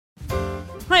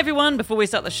everyone, before we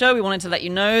start the show, we wanted to let you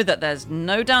know that there's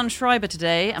no Dan Schreiber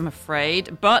today, I'm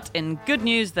afraid, but in good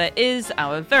news there is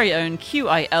our very own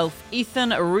QI elf,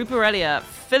 Ethan Ruparelia,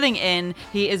 filling in.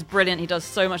 He is brilliant. He does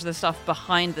so much of the stuff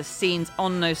behind the scenes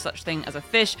on No Such Thing as a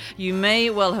Fish. You may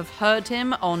well have heard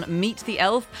him on Meet the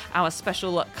Elf, our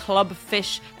special Club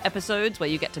Fish episodes where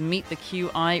you get to meet the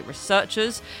QI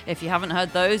researchers. If you haven't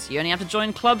heard those, you only have to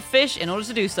join Club Fish in order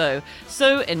to do so.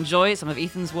 So enjoy some of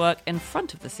Ethan's work in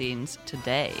front of the scenes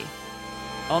today.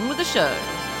 On with the show.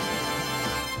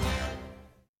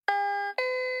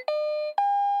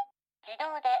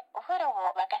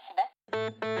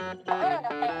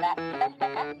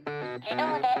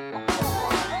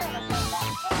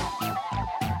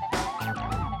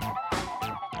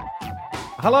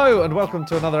 Hello and welcome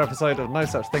to another episode of No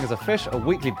Such Thing as a Fish, a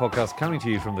weekly podcast coming to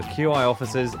you from the QI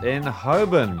offices in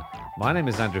Harbour. My name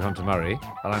is Andrew Hunter-Murray,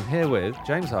 and I'm here with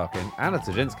James Harkin, Anna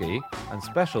Tsajinsky, and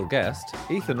special guest,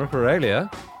 Ethan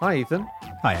Ruparelia. Hi, Ethan.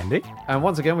 Hi, Andy. And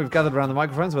once again, we've gathered around the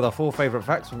microphones with our 4 favourite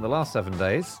facts from the last 7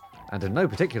 days. And in no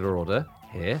particular order,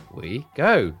 here we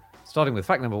go. Starting with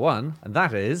fact number 1, and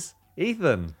that is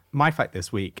Ethan. My fact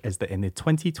this week is that in the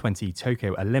 2020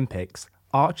 Tokyo Olympics,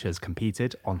 archers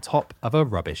competed on top of a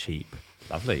rubbish heap.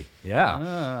 Lovely.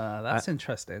 Yeah. That's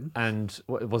interesting. And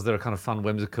was there a kind of fun,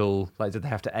 whimsical, like, did they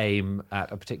have to aim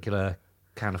at a particular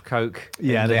can of Coke?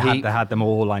 Yeah, they had them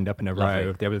all lined up in a Lovely.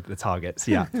 row. They were the targets.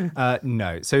 Yeah.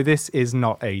 No. So this is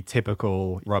not a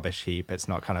typical rubbish heap. It's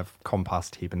not kind of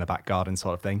compost heap in the back garden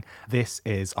sort of thing. This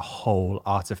is a whole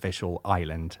artificial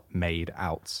island made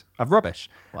out of rubbish.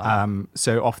 Wow.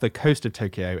 So off the coast of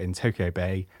Tokyo, in Tokyo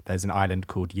Bay, there's an island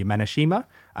called Yameneshima,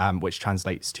 which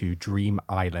translates to Dream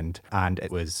Island. And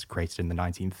it was created in the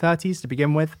 1930s to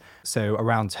begin with. So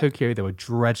around Tokyo, they were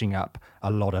dredging up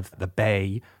a lot of the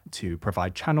bay to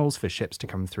provide channels for ships to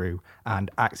come through,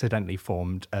 and accidentally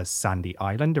formed a sandy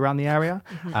island around the area.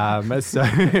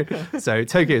 So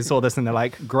Tokyo saw this and they're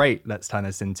like, great, let's turn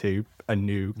this into a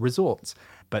new resort.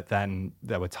 But then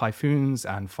there were typhoons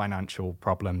and financial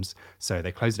problems, so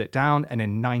they closed it down. And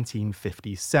in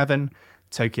 1957,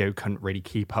 Tokyo couldn't really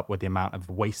keep up with the amount of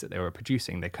waste that they were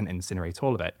producing. They couldn't incinerate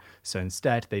all of it. So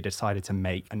instead, they decided to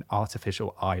make an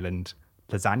artificial island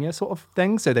lasagna sort of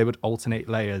thing. So they would alternate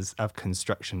layers of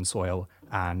construction soil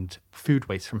and food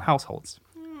waste from households.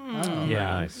 Oh,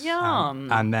 yeah. Nice.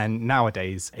 Yum. And then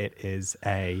nowadays, it is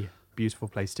a beautiful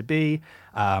place to be.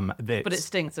 But it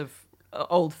stinks of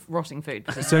old rotting food.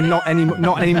 So not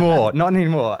anymore.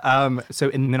 So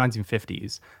in the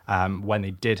 1950s, when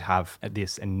they did have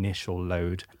this initial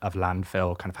load of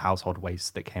landfill kind of household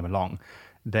waste that came along,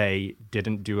 they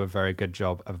didn't do a very good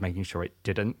job of making sure it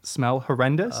didn't smell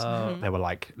horrendous. There were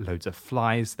like loads of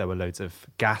flies, there were loads of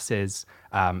gases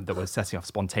that were setting off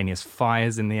spontaneous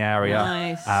fires in the area.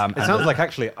 Nice. It sounds like,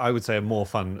 actually, I would say a more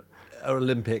fun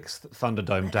Olympics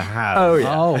Thunderdome to have. Oh,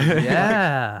 yeah. Oh,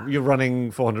 yeah. You're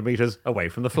running 400 metres away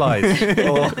from the flies.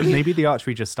 Or Maybe the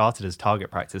archery just started as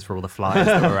target practice for all the flies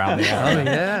that were around the area.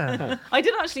 Yeah. I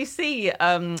did actually see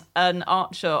an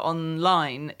archer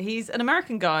online. He's an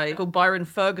American guy called Byron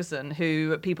Ferguson,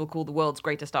 who people call the world's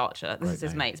greatest archer. This is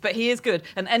his mates, but he is good.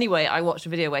 And anyway, I watched a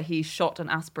video where he shot an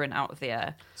aspirin out of the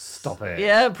air. Stop it.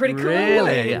 Yeah, pretty cool.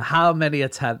 Really? How many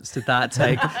attempts did that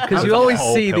take? Because That you was a always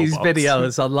whole see pill these box.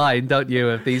 videos online, don't you,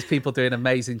 of these people doing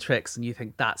amazing tricks, and you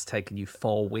think that's taken you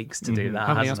 4 weeks to do that.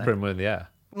 How many hasn't aspirin were in the air?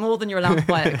 More than you're allowed to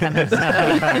buy at a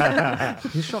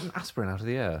chemist. You shot an aspirin out of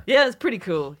the air. Yeah, it's pretty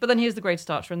cool. But then he was the greatest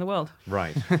archer in the world.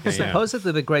 Right. it?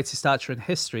 Supposedly, the greatest archer in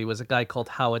history was a guy called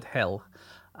Howard Hill.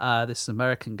 This is an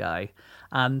American guy,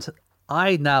 and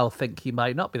I now think he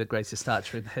might not be the greatest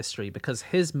archer in history because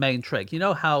his main trick, you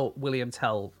know how William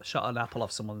Tell shot an apple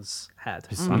off someone's head?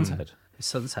 His son's head. His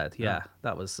son's head, yeah.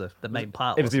 That was the main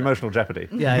part. It was the wasn't emotional jeopardy.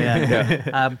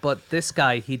 Yeah. But this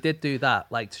guy, he did do that,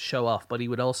 like to show off, but he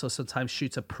would also sometimes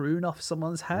shoot a prune off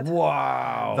someone's head.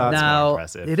 Wow. That's now, more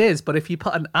impressive. it is, but if you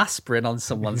put an aspirin on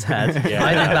someone's head, I think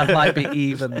that might be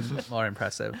even more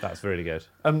impressive. That's really good.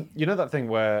 You know that thing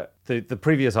where the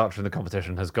previous archer in the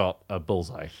competition has got a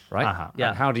bullseye, right? Uh-huh. Yeah.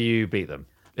 And how do you beat them?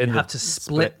 You have to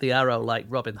split the arrow like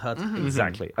Robin Hood.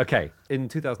 Exactly. Okay. In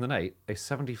 2008, a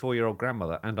 74-year-old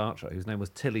grandmother and archer, whose name was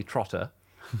Tilly Trotter,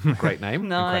 great name,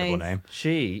 Nice. Incredible name.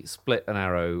 she split an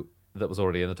arrow that was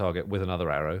already in the target with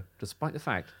another arrow, despite the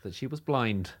fact that she was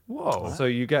blind. Whoa. So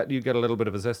you get a little bit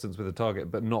of assistance with the target,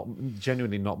 but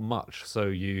genuinely not much. So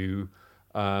you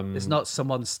It's not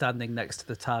someone standing next to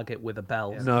the target with a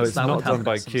bell. No, it's That would not done happen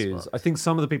by at some cues. sports. I think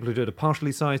some of the people who do it are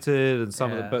partially sighted, and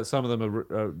Yeah. but some of them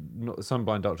are not, some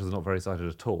blind doctors are not very sighted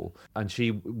at all. And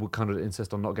she would kind of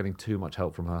insist on not getting too much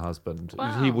help from her husband.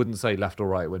 Wow. He wouldn't say left or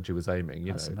right when she was aiming.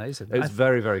 That's know. amazing. It's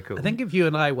very, very cool. I think if you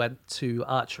and I went to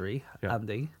archery, Yeah.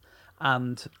 Andy,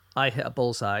 and I hit a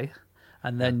bullseye,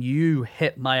 and then you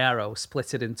hit my arrow,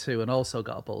 split it in two, and also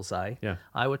got a bullseye, Yeah.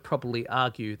 I would probably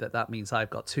argue that means I've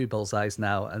got two bullseyes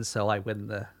now, and so I win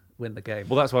the game.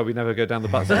 Well, that's why we never go down the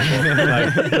butts. No.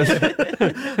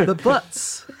 The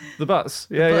butts. The butts.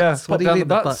 Yeah, butts. yeah. What do you Down mean,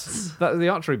 the the butts? butts? That's the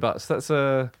archery butts. Is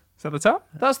that the top?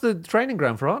 That's the training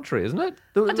ground for archery, isn't it?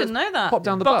 I didn't know that. Pop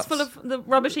down the butts butts. full of the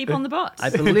rubbish heap on the butts. I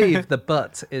believe the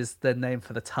butt is the name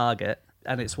for the target,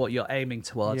 and it's what you're aiming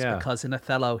towards, Yeah. because in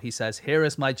Othello he says, "Here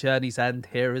is my journey's end,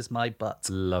 here is my butt."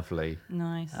 Lovely.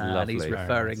 Nice. And he's Lovely.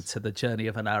 referring to the journey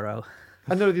of an arrow.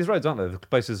 And there are these roads, aren't there? The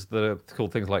places that are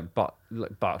called things like Butt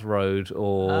Road,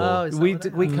 or Oh, is that we what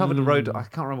it we covered a road. I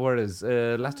can't remember where it is.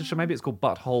 Leicestershire, maybe it's called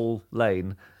Butthole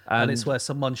Lane, And it's where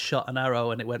someone shot an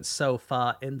arrow and it went so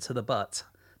far into the butt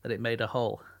that it made a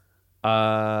hole.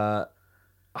 I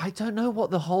don't know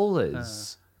what the hole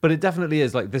is, but it definitely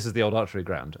is. Like, this is the old archery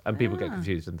ground, and people get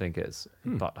confused and think it's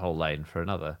Butthole Lane for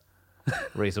another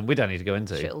reason we don't need to go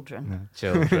into. Children.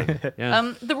 Children.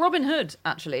 Yeah. The Robin Hood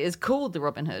actually is called the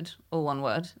Robin Hood, all one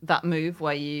word. That move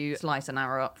where you slice an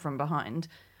arrow up from behind,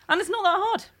 and it's not that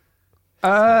hard.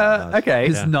 Okay.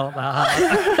 It's not that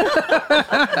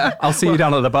hard. I'll see you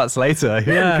down at the butts later. You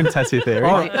can test your theory.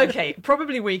 Right, okay,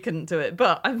 probably we couldn't do it,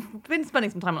 but I've been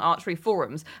spending some time on archery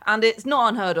forums, and it's not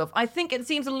unheard of. I think it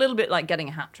seems a little bit like getting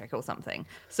a hat trick or something.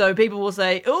 So people will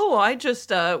say, "Oh, I just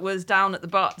was down at the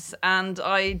butts and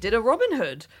I did a Robin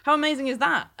Hood. How amazing is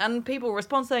that?" And people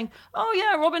respond saying, "Oh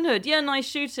yeah, Robin Hood. Yeah, nice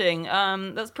shooting.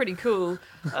 That's pretty cool.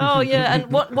 Oh yeah."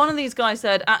 And one of these guys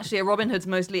said, "Actually, a Robin Hood's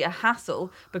mostly a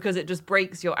hassle because it just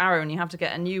breaks your arrow and you have to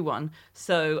get a new one.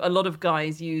 So a lot of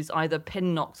guys use either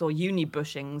pin knocks or uni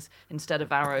bushings instead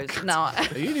of arrows." Now,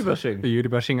 Are you unibushing? Are you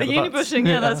bushing a at the uni butts? bushing,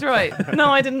 yeah, that's right. No,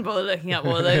 I didn't bother looking at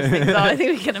what those things are. I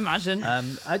think we can imagine.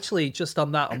 Actually, just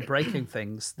on that, on breaking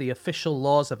things, the official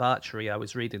laws of archery, I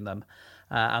was reading them,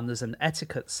 and there's an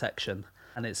etiquette section,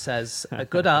 and it says, "A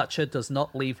good archer does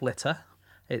not leave litter."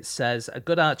 It says, "A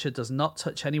good archer does not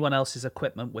touch anyone else's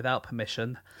equipment without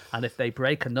permission, and if they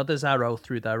break another's arrow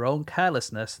through their own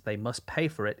carelessness, they must pay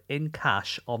for it in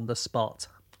cash on the spot."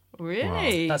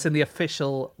 Really? That's in the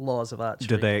official laws of archery.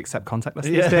 Do they accept contactless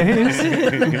these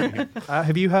days?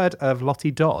 Have you heard of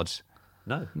Lottie Dodd?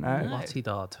 No. Lottie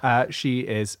Dodd. She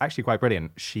is actually quite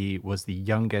brilliant. She was the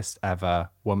youngest ever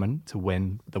woman to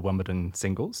win the Wimbledon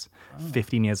singles,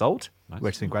 15 years old,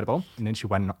 which is incredible. And then she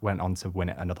went on to win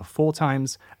it another 4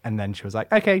 times. And then she was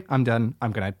like, okay, I'm done.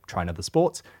 I'm going to try another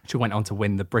sport. She went on to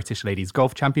win the British Ladies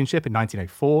Golf Championship in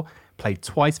 1904, played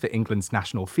twice for England's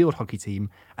national field hockey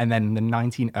team. And then in the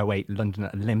 1908 London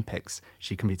Olympics,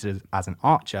 she competed as an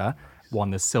archer, won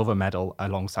the silver medal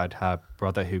alongside her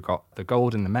brother who got the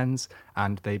gold in the men's,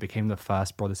 and they became the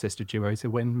first brother-sister duo to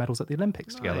win medals at the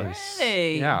Olympics together.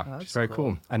 Really? Yeah, she's very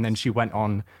cool. And then she went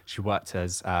on, she worked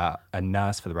as a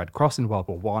nurse for the Red Cross in World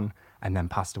War One, and then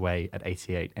passed away at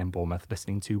 88 in Bournemouth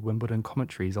listening to Wimbledon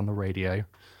commentaries on the radio.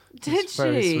 Did It's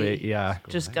very she? sweet, yeah.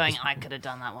 Just going, I could have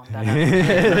done that one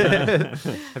better.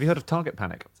 Have you heard of target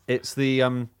panic? It's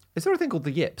the is there a thing called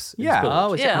the yips? in Yeah. sport?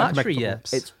 Oh, is Yeah. it archery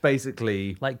yips? It's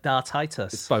basically like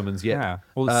dartitis. Bowman's yip. Yeah.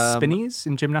 Or spinnies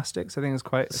in gymnastics, I think is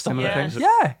quite a similar it. thing. Yeah.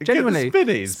 Yeah, Get the genuinely.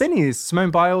 spinnies. Spinnies. Simone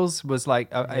Biles was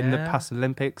like, in the Yeah. past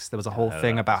Olympics, there was a whole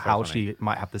thing about so how funny. she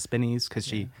might have the spinnies because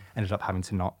she ended up having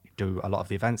to not do a lot of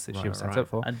the events that she was set right. up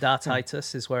for. And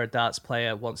dartitis is where a darts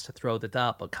player wants to throw the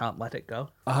dart but can't let it go.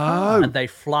 Oh. And they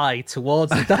fly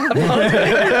towards the dart,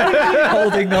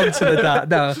 holding on to the dart.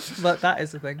 No, but that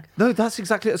is the thing. No, that's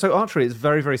exactly it. So archery is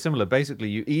very, very similar. Basically,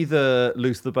 you either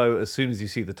loose the bow as soon as you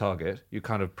see the target, you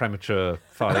kind of premature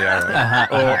fire the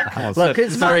arrow, Look,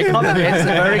 it's very common. It's a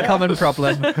very common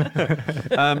problem.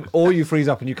 or you freeze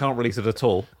up and you can't release it at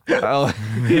all.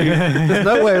 There's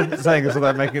no way of saying this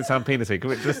without making it sound penisy. Can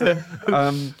we just,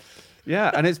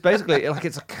 yeah, and it's basically like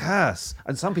it's a curse,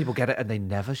 and some people get it and they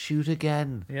never shoot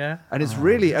again. Yeah. and it's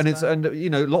really, and it's, and you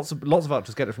know, lots of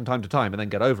archers get it from time to time and then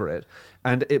get over it,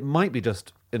 and it might be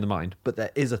just in the mind, but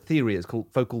there is a theory. It's called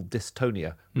focal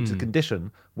dystonia, which is a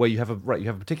condition where you have a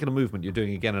particular movement you're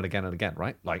doing again and again and again,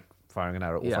 right? Like firing an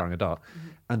arrow or Yeah. firing a dart,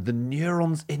 and the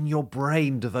neurons in your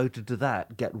brain devoted to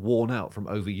that get worn out from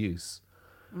overuse.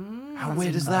 How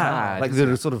weird is that? Like there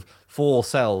are sort of 4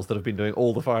 cells that have been doing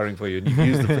all the firing for you, and you've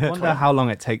used them for I wonder how long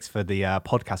it takes for the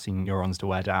podcasting neurons to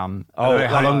wear down.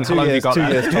 how long have you got? 2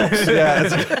 years tops.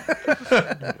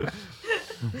 Yeah.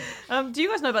 Do you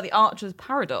guys know about the Archer's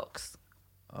paradox?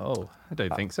 Oh, I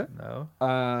don't think so. No.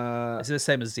 Uh, Is it the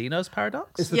same as Zeno's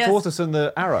paradox? it's the Yes. tortoise and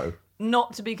the arrow.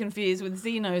 Not to be confused with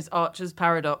Zeno's Archer's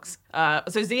paradox.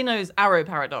 So Zeno's arrow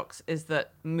paradox is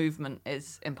that movement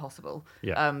is impossible.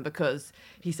 Yeah. Because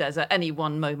he says at any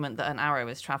one moment that an arrow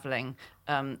is traveling,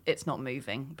 it's not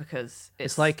moving because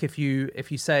It's like if you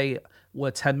say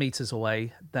we're 10 meters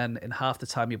away, then in half the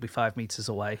time you'll be 5 meters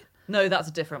away. No, that's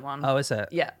a different one. Oh, is it?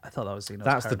 Yeah. I thought that was Zeno's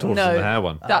That's the paradox. tortoise No, and the hare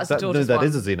one. that's the tortoise That one.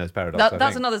 is a Zeno's paradox. I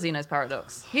That's think. another Zeno's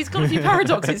paradox. He's got a few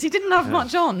paradoxes. He didn't have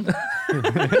much on.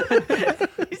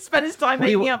 He spent his time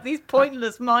making up these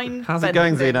pointless mind. How's it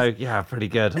going, Zeno? Yeah, pretty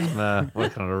good. I'm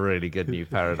working on a really good new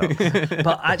paradox.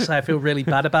 But actually, I feel really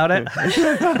bad about it.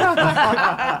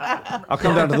 I'll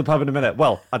come down to the pub in a minute.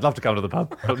 Well, I'd love to come to the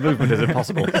pub, but movement is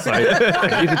impossible. So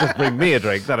if you could just bring me a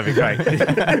drink, that'd be great.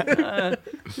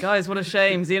 Guys, what a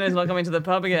shame. Zeno's not coming to the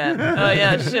pub again. Oh,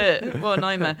 yeah, shit. What a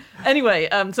nightmare. Anyway,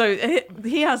 so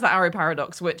he has the arrow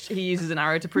paradox, which he uses an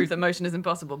arrow to prove that motion is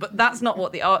impossible. But that's not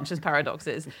what the Archer's paradox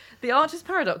is. The Archer's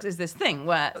paradox is this thing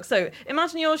where, so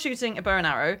imagine you're shooting a bow and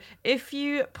arrow. If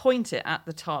you point it at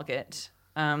the target,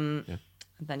 then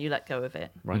you let go of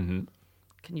it. Right.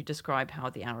 Can you describe how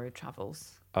the arrow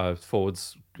travels?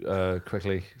 Forwards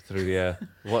quickly through the air.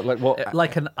 What?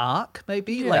 Like an arc,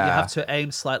 maybe? Like you Yeah. have to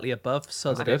aim slightly above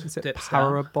so that good. it Is it dips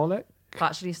down. parabolic?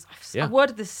 Actually, Yeah. I've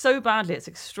worded this so badly, it's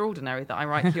extraordinary that I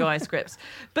write QI scripts.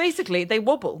 Basically, they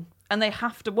wobble, and they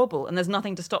have to wobble, and there's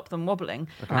nothing to stop them wobbling.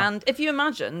 And if you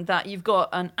imagine that you've got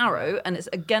an arrow, and it's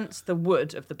against the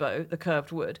wood of the bow, the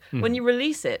curved wood, when you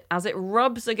release it, as it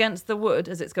rubs against the wood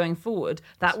as it's going forward,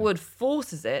 that wood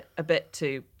forces it a bit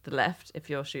to the left, if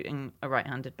you're shooting a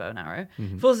right-handed bow and arrow,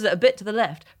 forces it a bit to the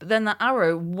left, but then the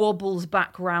arrow wobbles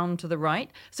back round to the right,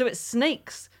 so it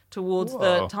snakes towards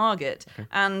the target,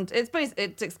 and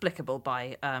it's explicable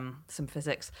by some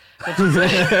physics. Which is,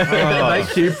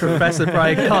 Thank you, Professor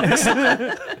Brian Cox.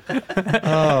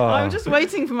 I'm just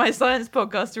waiting for my science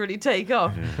podcast to really take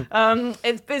off.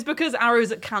 It's because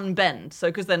arrows can bend, so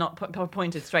because they're not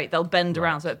pointed straight, they'll bend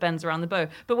around, so it bends around the bow.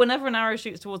 But whenever an arrow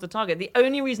shoots towards the target, the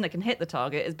only reason it can hit the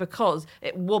target is because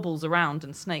it wobbles around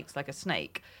and snakes like a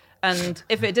snake. And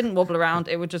if it didn't wobble around,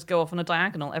 it would just go off on a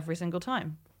diagonal every single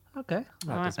time. Okay. It's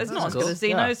not as cool. good as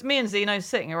Zeno's. Me and Zeno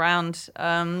sitting around,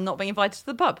 not being invited to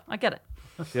the pub. I get it.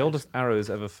 The oldest arrows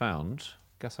ever found.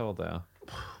 Guess how old they are?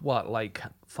 What, like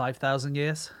 5,000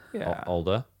 years? Yeah.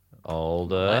 Older.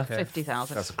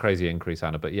 50,000. That's a crazy increase,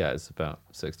 Anna, but yeah, it's about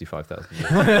 65,000 years.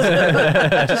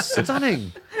 Just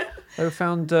stunning. They were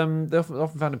found. They're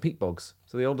often found in peat bogs.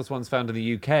 So the oldest ones found in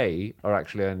the UK are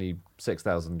actually only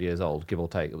 6,000 years old, give or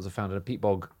take. It was found in a peat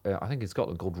bog, I think in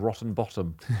Scotland, called Rotten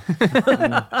Bottom.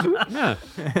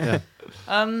 Yeah.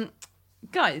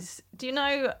 Guys, do you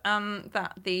know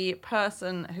that the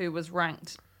person who was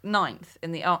ranked 9th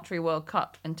in the Archery World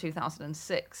Cup in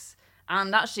 2006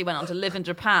 and actually went on to live in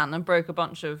Japan and broke a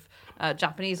bunch of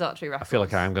Japanese archery I records? feel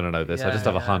like I am going to know this. I Yeah, just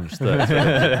have a yeah. hunch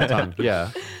that.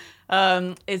 Yeah.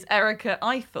 Is Erika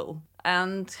Eiffel.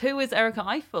 And who is Erika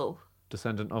Eiffel?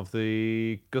 Descendant of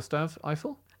the Gustav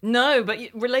Eiffel? No, but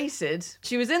related.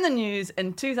 She was in the news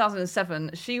in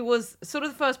 2007. She was sort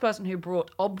of the first person who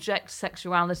brought object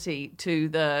sexuality to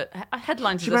the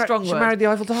headlines. Is a strong word. She married the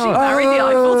Eiffel She Tower. married the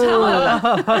Eiffel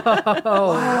Tower.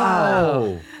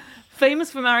 Wow.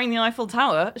 Famous for marrying the Eiffel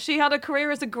Tower, she had a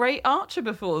career as a great archer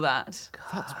before that.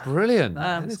 That's brilliant.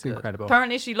 That's incredible.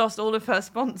 Apparently, she lost all of her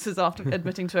sponsors after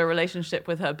admitting to a relationship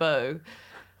with her beau.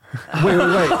 Wait.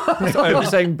 Sorry, I'm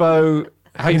saying bow.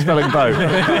 How are you spelling bow?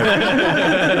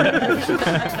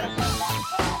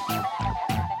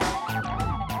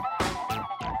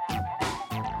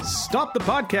 Stop the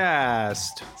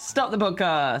podcast. Stop the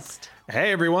podcast.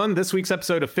 Hey everyone, this week's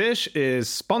episode of Fish is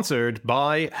sponsored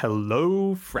by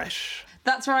HelloFresh.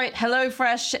 That's right.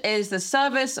 HelloFresh is the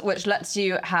service which lets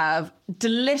you have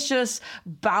delicious,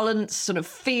 balanced, sort of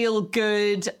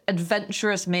feel-good,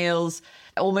 adventurous meals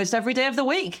almost every day of the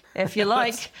week, if you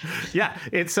like. Yeah,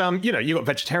 it's you got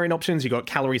vegetarian options, you got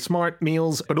calorie smart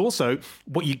meals, but also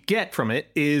what you get from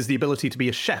it is the ability to be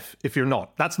a chef if you're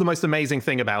not. That's the most amazing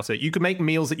thing about it. You can make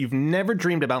meals that you've never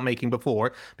dreamed about making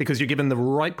before because you're given the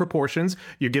right proportions,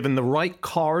 you're given the right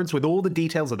cards with all the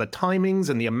details of the timings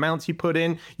and the amounts you put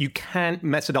in. You can can't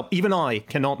mess it up. Even I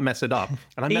cannot mess it up.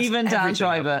 And I mess Even Dan everything up.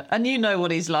 Schreiber. And you know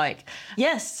what he's like.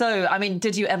 Yes, so, I mean,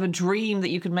 did you ever dream that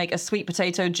you could make a sweet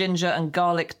potato, ginger and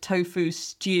garlic tofu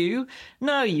stew?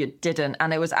 No, you didn't.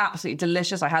 And it was absolutely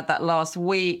delicious. I had that last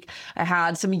week. I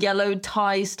had some yellow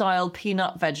Thai-style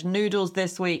peanut veg noodles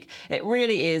this week. It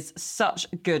really is such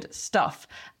good stuff.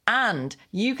 And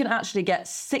you can actually get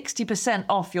 60%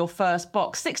 off your first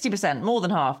box, 60%, more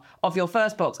than half, of your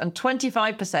first box, and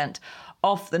 25%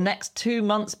 off the next 2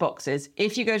 months' boxes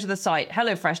if you go to the site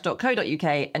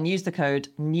hellofresh.co.uk and use the code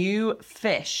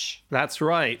NEWFISH. That's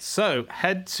right. So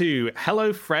head to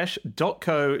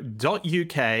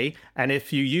hellofresh.co.uk, and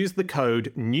if you use the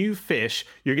code NEWFISH,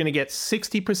 you're going to get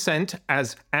 60%,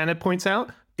 as Anna points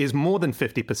out, is more than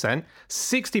 50%,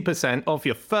 60% off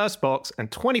your first box and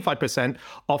 25%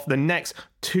 off the next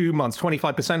 2 months.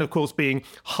 25%, of course, being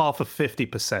half of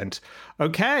 50%.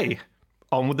 Okay,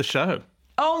 on with the show.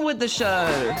 On with the show.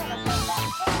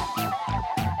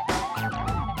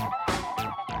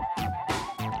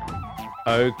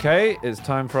 Okay, it's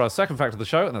time for our second fact of the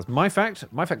show, and that's my fact.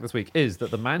 My fact this week is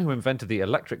that the man who invented the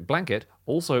electric blanket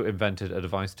also invented a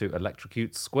device to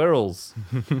electrocute squirrels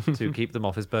to keep them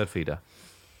off his bird feeder.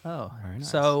 Oh,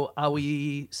 so are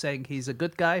we saying he's a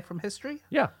good guy from history?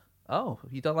 Yeah, Oh,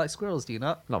 you don't like squirrels, do you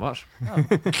not? not much.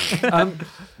 He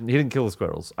didn't kill the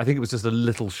squirrels. I think it was just a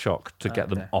little shock to get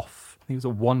them off. It was a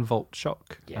 1-volt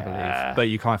shock, I believe. But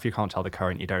if you can't tell the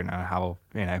current, you don't know how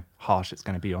harsh it's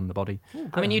going to be on the body.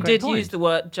 I mean, you did use the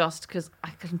word just because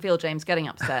I can feel James getting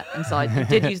upset inside. You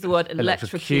did use the word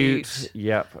electrocute.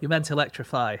 Yep. You meant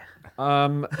electrify. I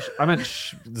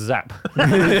meant zap.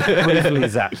 Briefly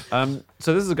zap.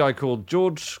 So this is a guy called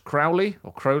George Crowley,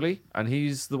 and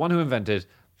he's the one who invented,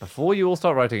 before you all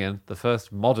start writing in, the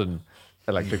first modern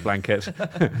electric blanket.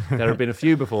 There have been a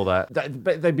few before that.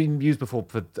 They've been used before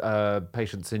for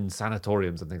patients in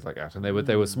sanatoriums and things like that. And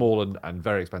they were small and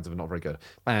very expensive and not very good.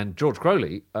 And George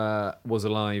Crowley was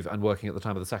alive and working at the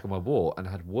time of the Second World War and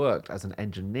had worked as an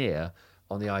engineer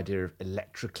on the idea of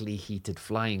electrically heated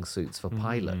flying suits for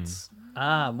pilots.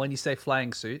 When you say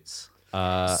flying suits,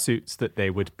 Suits that they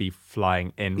would be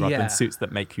flying in rather than suits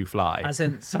that make you fly. as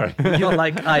in, Sorry. you're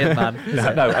like Iron Man.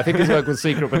 No, I think his work was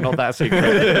secret, but not that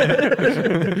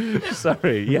secret.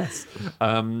 Sorry, yes.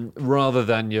 Rather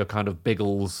than your kind of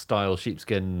Biggles-style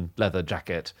sheepskin leather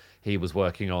jacket, he was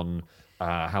working on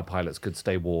how pilots could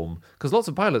stay warm. Because lots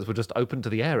of pilots were just open to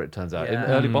the air, it turns out. In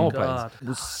early bomber planes, it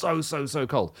was so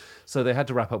cold. So they had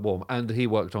to wrap up warm. And he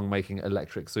worked on making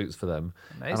electric suits for them.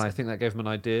 Amazing. And I think that gave him an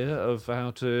idea of how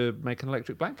to make an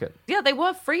electric blanket. Yeah, they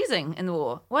were freezing in the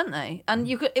war, weren't they? And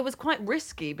it was quite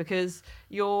risky because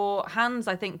your hands,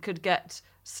 I think, could get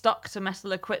stuck to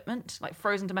metal equipment, like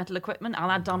frozen to metal equipment, a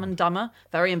la Dumb and Dumber.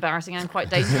 Very embarrassing and quite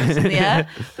dangerous in the air.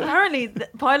 Apparently, the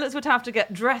pilots would have to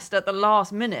get dressed at the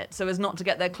last minute so as not to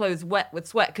get their clothes wet with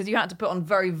sweat, because you had to put on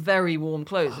very, very warm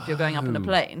clothes if you're going up in a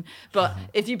plane. But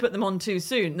if you put them on too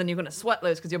soon, then you're going to sweat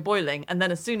loads because you're boiling. And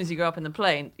then as soon as you go up in the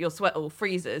plane, your sweat all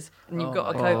freezes and you've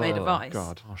got a coat made of ice.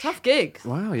 God. Tough gig.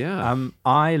 Wow, yeah.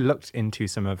 I looked into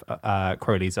some of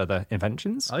Crowley's other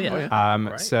inventions. Oh,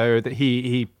 yeah. So that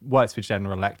he works for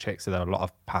General Electric, so there are a lot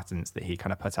of patents that he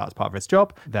kind of put out as part of his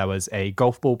job. There was a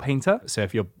golf ball painter, so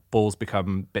if your balls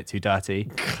become a bit too dirty,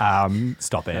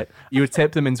 stop it. You would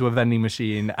tip them into a vending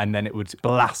machine and then it would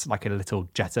blast like a little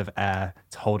jet of air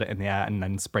to hold it in the air and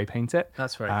then spray paint it.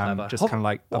 That's very clever. Just kind of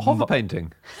like Hover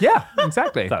painting. Yeah,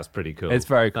 exactly. That's pretty cool. It's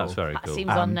very cool. That's very That cool.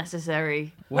 seems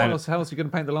unnecessary. How else are you going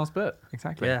to paint the last bit?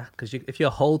 Exactly. Yeah, because if you're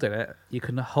holding it, you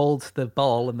can hold the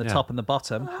ball in the top and the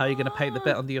bottom. How are you going to paint the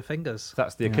bit under your fingers?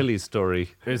 That's the Achilles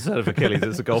story. Instead of Achilles,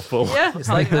 it's a golf ball. Yeah. It's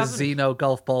like the Zeno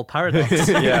golf ball paradox.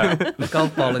 Yeah. The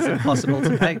golf ball is impossible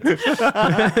to paint.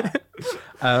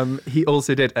 He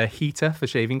also did a heater for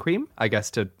shaving cream, I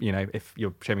guess, to, if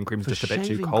your shaving cream is just a bit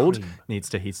too shaving cold, cream. needs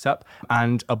to heat it up.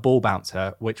 And a ball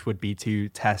bouncer, which would be to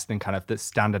test and kind of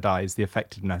standardize the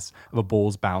effectiveness of a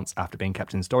ball's bounce after being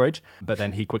kept in storage. But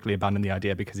then he quickly abandoned the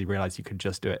idea because he realized you could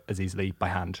just do it as easily by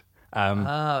hand.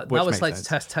 That which was makes like sense. to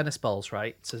test tennis balls,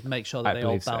 right? To make sure that I they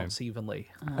all believe so. bounce evenly.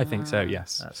 I think so,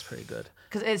 yes. That's pretty good.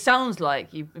 Because it sounds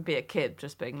like you'd be a kid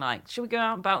just being like, should we go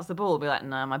out and bounce the ball? Be like,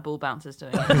 no, my ball bouncer's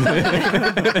doing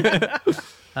it.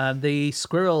 And the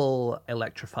squirrel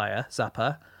electrifier,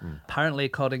 Zapper, apparently,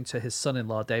 according to his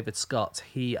son-in-law, David Scott,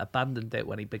 he abandoned it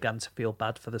when he began to feel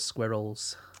bad for the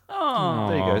squirrels. Oh.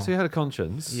 There you go. So he had a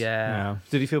conscience. Yeah.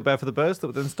 Did he feel bad for the birds that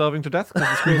were then starving to death? Because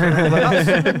the squirrels were all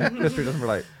that? History doesn't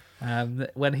relate.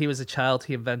 When he was a child,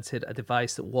 he invented a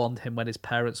device that warned him when his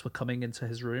parents were coming into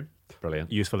his room.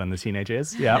 Brilliant. Useful in the teenage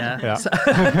years. Yeah. Yeah. So-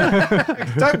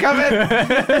 Don't come in!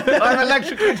 I'm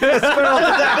electrocuting the squirrel.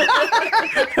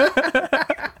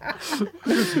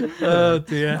 Oh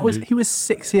dear. he was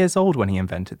 6 years old when he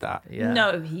invented that. Yeah.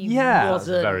 No, he Yeah.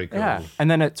 wasn't. Very cool. Yeah. And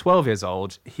then at 12 years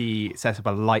old, he set up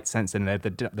a light sensor in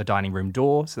the dining room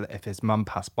door so that if his mum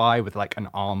passed by with like an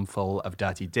armful of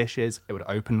dirty dishes, it would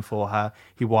open for her.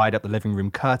 He wired up the living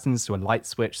room curtains to a light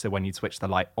switch so when you'd switch the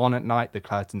light on at night, the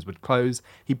curtains would close.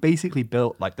 He basically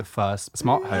built like the first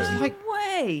smart home. Like,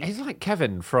 Way. he's like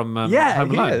Kevin from Home Yeah,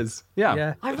 he Alone. is. Yeah.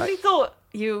 Yeah. I really thought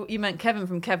you meant Kevin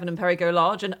from Kevin and Perry Go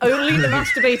Large, and only the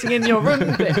masturbating in your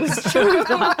room bit was true of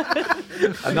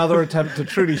that. Another attempt to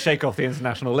truly shake off the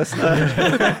international listener.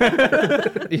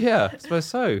 Yeah, I suppose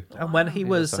so. And when he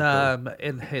was sounds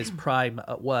in his prime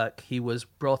at work, he was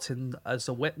brought in as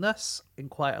a witness in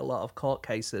quite a lot of court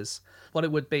cases. What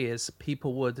it would be is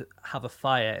people would have a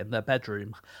fire in their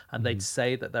bedroom and they'd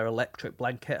say that their electric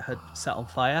blanket had set on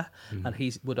fire. And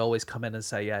he would always come in and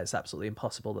say, yeah, it's absolutely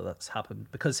impossible that that's happened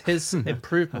because his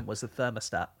improvement was the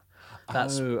thermostat.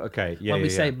 That's okay. Yeah, when we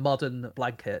yeah, say yeah. modern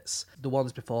blankets, the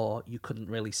ones before you couldn't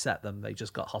really set them; they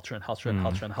just got hotter and hotter and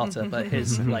hotter and hotter. But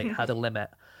his like had a limit.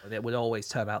 It would always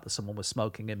turn out that someone was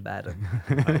smoking in bed. And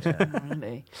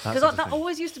Really? Because that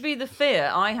always used to be the fear.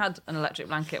 I had an electric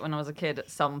blanket when I was a kid at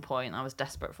some point. I was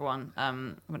desperate for one. I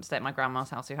went to stay at my grandma's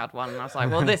house who had one, and I was like,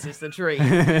 well, this is the dream.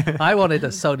 I wanted a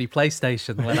Sony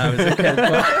PlayStation when I was a kid.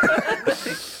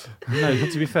 No,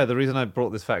 but to be fair, the reason I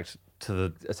brought this fact to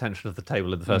the attention of the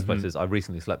table in the first place is I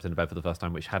recently slept in a bed for the first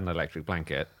time which had an electric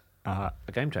blanket. A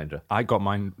game changer. I got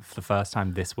mine for the first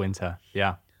time this winter.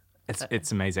 Yeah.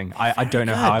 It's amazing. I don't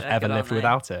know how I've Good, ever aren't lived they?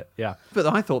 without it. Yeah. But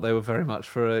I thought they were very much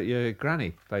for your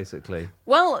granny, basically.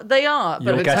 Well, they are, but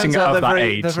You're it's getting Turns out out of they're that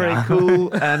very, age They're very now.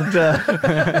 cool and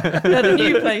they're the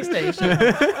new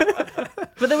PlayStation.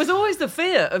 But there was always the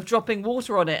fear of dropping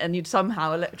water on it and you'd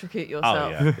somehow electrocute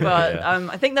yourself. yeah. But Yeah.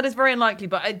 I think that is very unlikely.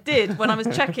 But I did, when I was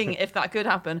checking if that could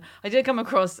happen, I did come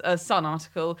across a Sun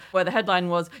article where the headline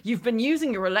was, "You've been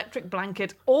using your electric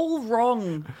blanket all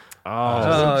wrong."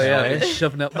 Oh yeah, it's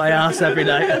shoving up my ass every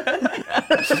night.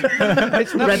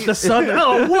 it's Read the Sun.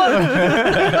 Oh what?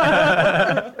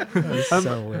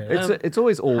 So weird. It's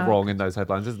always all wrong in those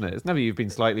headlines, isn't it? It's never you've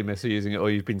been slightly misusing it or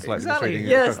you've been slightly mistreating it.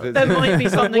 Yes, there might be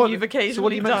something you've So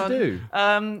what are occasionally you meant done. to do?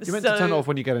 You're meant to turn it so- off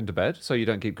when you get into bed so you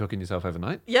don't keep cooking yourself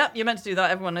overnight. Yeah, you're meant to do that.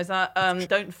 Everyone knows that.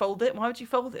 Don't fold it. Why would you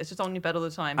fold it? It's just on your bed all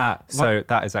the time. So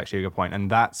that is actually a good point.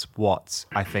 And that's what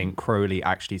I think Crowley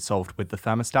actually solved with the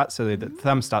thermostat. So the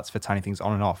thermostat's for turning things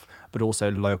on and off, but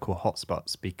also local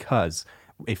hotspots, because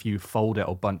if you fold it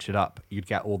or bunch it up, you'd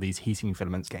get all these heating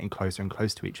filaments getting closer and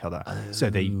closer to each other. So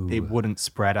it wouldn't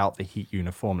spread out the heat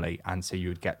uniformly. And so you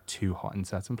would get too hot in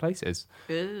certain places.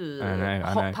 Ooh, I know.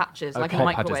 hot patches, like a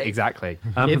Hot patches, microwave. exactly.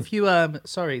 If you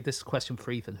sorry, this is a question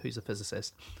for Ethan, who's a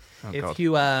physicist. If God.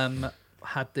 you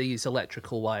had these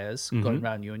electrical wires going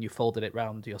around you and you folded it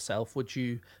round yourself, would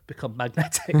you become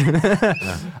magnetic?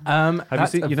 Have you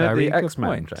That's seen, a you know, very the good X-Men,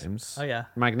 point. James? Oh, yeah.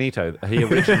 Magneto. He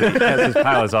originally gets his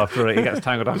powers after he gets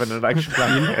tangled up in an electric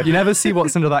blanket. You never see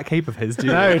what's under that cape of his, do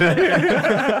you?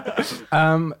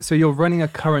 So you're running a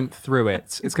current through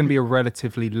it. It's going to be a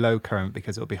relatively low current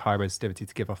because it'll be high resistivity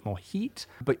to give off more heat,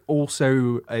 but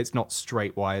also it's not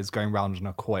straight wires going round in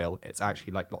a coil. It's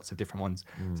actually like lots of different ones.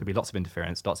 So there'll be lots of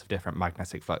interference, lots of different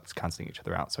magnetic flux cancelling each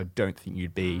other out. So I don't think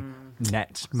you'd be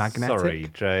net magnetic. Sorry,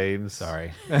 James.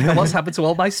 Sorry. What's happened to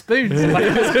all my spoons? Do you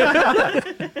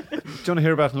want to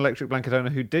hear about an electric blanket owner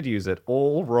who did use it?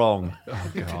 All wrong.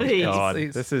 Please. God,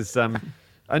 Please. this is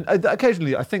and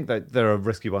occasionally I think that there are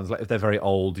risky ones, like if they're very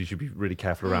old you should be really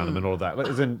careful around them and all of that, like,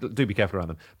 as in, do be careful around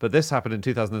them. But this happened in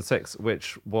 2006,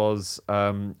 which was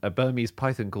a Burmese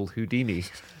python called Houdini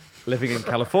living in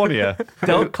California.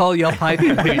 Don't call your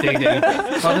python Houdini.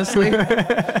 Honestly,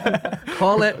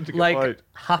 call it like point.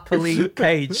 happily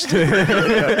caged.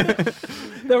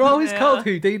 They're always called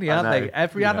Houdini, aren't know. they?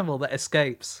 Every animal that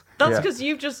escapes. That's Yeah. because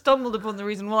you've just stumbled upon the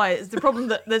reason why. It's the problem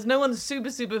that there's no one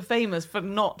super famous for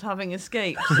not having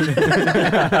escaped.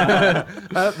 The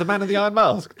man in the iron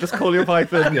mask. Just call your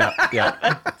python. Yeah.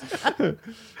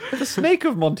 The snake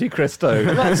of Monte Cristo.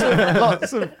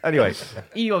 Lots of. Anyway,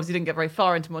 You obviously didn't get very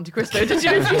far into Monte Cristo, did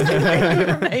you? If you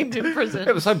remained in prison.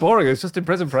 it was so boring. I was just in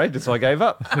prison for ages, so I gave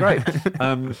up. Great.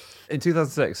 In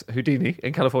 2006, Houdini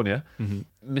in California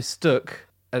mistook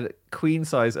a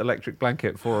queen-size electric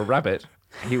blanket for a rabbit.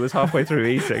 He was halfway through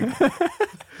eating.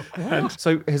 And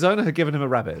so his owner had given him a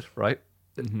rabbit, right,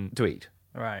 to eat,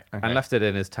 Right. and left it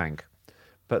in his tank.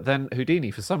 But then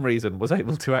Houdini, for some reason, was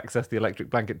able to access the electric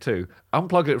blanket too,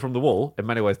 unplugged it from the wall, in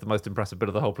many ways the most impressive bit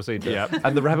of the whole procedure. Yep.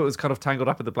 And the rabbit was kind of tangled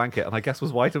up in the blanket and I guess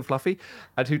was white and fluffy.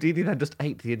 And Houdini then just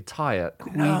ate the entire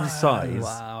queen-size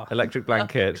electric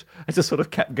blanket and just sort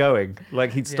of kept going.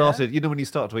 Like he'd started, when you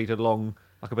start to eat along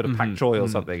like a bit of pak choy or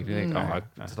something, you think, I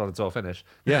started, so I'll finish.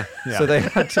 Yeah. So they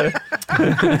had to...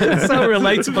 So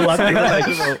relatable. I think.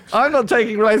 Relatable. I'm not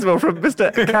taking relatable from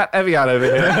Mr. Cat Evian over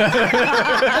here.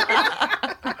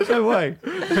 No way.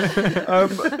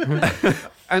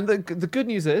 And the good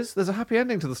news is there's a happy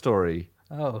ending to the story.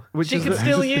 Oh, she could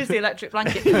still use the electric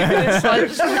blanket. It's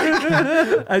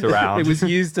around. It was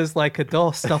used as like a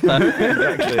door stopper.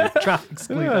 Exactly. Traffic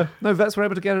excluder. Yeah. No, vets were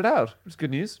able to get it out, which is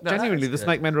good news. No, Genuinely, the that's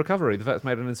snake made recovery. The vets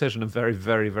made an incision and very,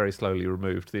 very, very slowly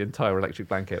removed the entire electric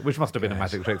blanket, which must have been a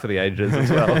magic trick for the ages as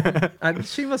well. And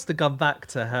she must have gone back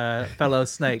to her fellow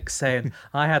snakes saying,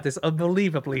 I had this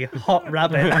unbelievably hot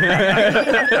rabbit.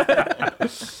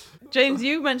 James,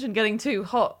 you mentioned getting too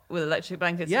hot with electric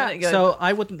blankets. a minute ago. So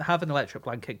I wouldn't have an electric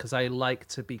blanket because I like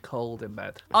to be cold in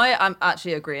bed. I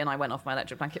actually agree, and I went off my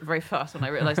electric blanket very fast when I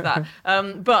realised that.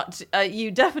 But you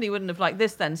definitely wouldn't have liked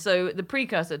this then. So the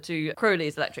precursor to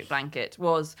Crowley's electric blanket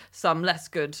was some less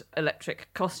good electric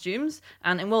costumes.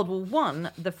 And in World War One,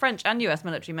 the French and US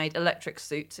military made electric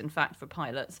suits, in fact, for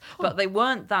pilots. But they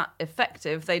weren't that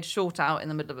effective. They'd short out in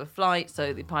the middle of a flight,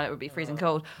 so the pilot would be freezing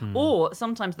cold. Or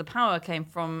sometimes the power came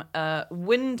from a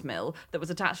windmill that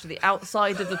was attached to the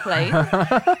outside of the plane.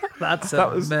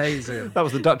 That was amazing. That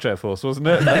was the Dutch Air Force, wasn't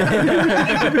it?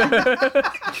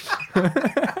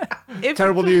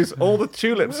 Terrible news. All the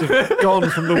tulips have gone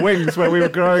from the wings where we were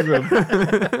growing them.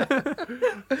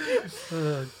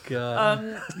 Oh,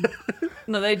 God.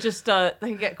 No, they just they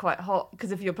can get quite hot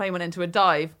because if your plane went into a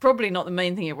dive, probably not the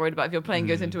main thing you're worried about. If your plane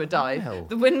goes into a dive,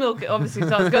 the windmill obviously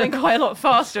starts going quite a lot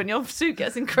faster, and your suit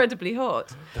gets incredibly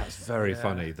hot. That's very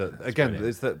funny. That again,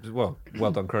 it's that. Well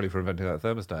done, Crowley, for inventing that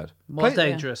thermostat. More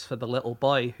dangerous for the little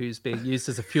boy who's being used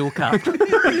as a fuel cap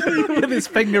with his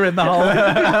finger in the hole.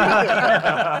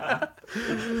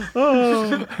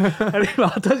 Any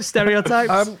modern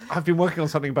stereotypes? I've been working on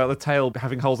something about the tail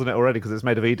having holes in it already because it's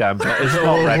made of Edam, but it's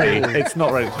not ready. It's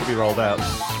not ready to be rolled out.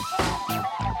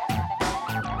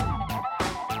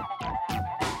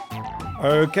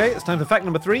 Okay, it's time for fact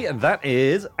number 3, and that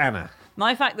is Anna.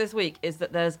 My fact this week is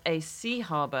that there's a sea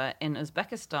harbour in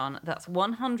Uzbekistan that's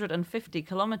 150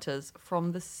 kilometres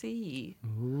from the sea.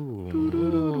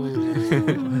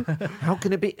 How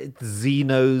can it be? It's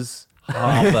Zeno's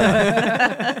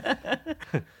Harbour.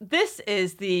 This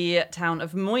is the town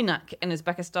of Moynak in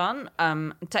Uzbekistan,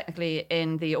 technically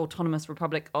in the Autonomous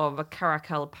Republic of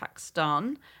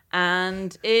Karakalpakstan.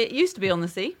 And it used to be on the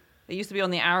sea. It used to be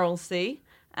on the Aral Sea.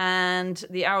 And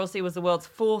the Aral Sea was the world's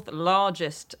 4th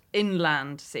largest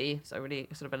inland sea, so really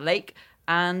sort of a lake.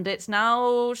 And it's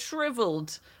now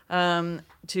shriveled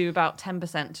to about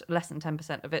 10%, less than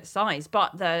 10% of its size.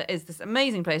 But there is this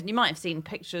amazing place, and you might have seen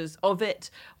pictures of it,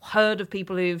 heard of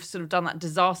people who've sort of done that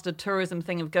disaster tourism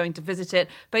thing of going to visit it.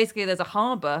 Basically, there's a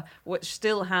harbour which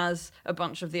still has a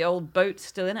bunch of the old boats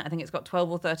still in it. I think it's got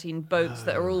 12 or 13 boats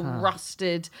that are all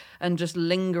rusted and just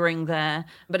lingering there.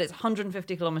 But it's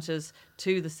 150 kilometres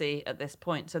to the sea at this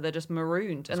point, so they're just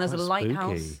marooned. And there's a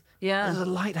lighthouse. Spooky. Yeah. There's a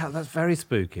lighthouse. That's very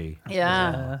spooky.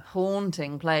 Yeah.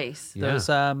 Haunting place. Yeah. There's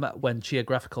when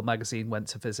Geographical magazine went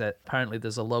to visit, apparently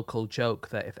there's a local joke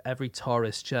that if every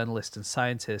tourist, journalist and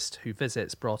scientist who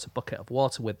visits brought a bucket of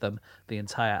water with them, the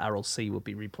entire Aral Sea would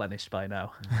be replenished by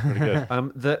now. Pretty good.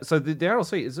 The Aral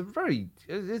Sea is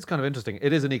it's kind of interesting.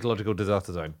 It is an ecological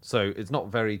disaster zone, so it's not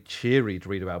very cheery to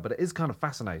read about, but it is kind of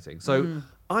fascinating. So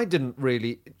I didn't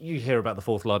really, you hear about the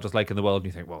 4th largest lake in the world and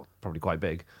you think, well, probably quite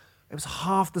big. It was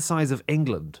half the size of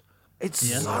England. It's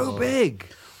so big.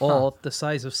 Or the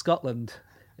size of Scotland,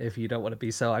 if you don't want to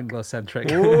be so Anglo-centric.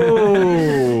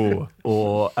 Ooh.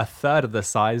 Or a third of the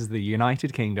size of the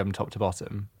United Kingdom, top to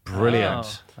bottom. Brilliant.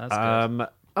 Oh, that's good.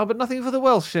 But nothing for the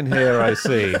Welsh in here, I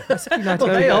see. Well,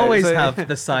 they always have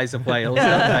the size of Wales,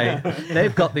 don't they?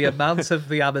 They've got the amount of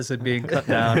the Amazon being cut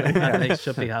down, and they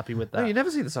should be happy with that. No, you never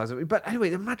see the size of it. But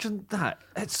anyway, imagine that.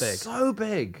 It's big. so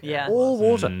big. Yeah. All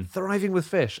water, thriving with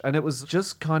fish. And it was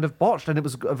just kind of botched. And it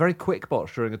was a very quick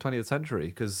botch during the 20th century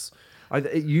because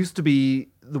it used to be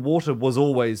the water was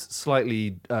always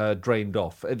slightly drained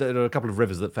off. There are a couple of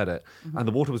rivers that fed it. And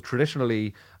the water was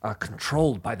traditionally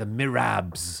controlled by the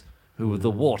Mirabs, who were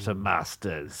the water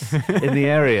masters in the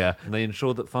area. And they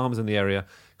ensured that farmers in the area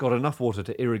got enough water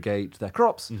to irrigate their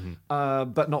crops,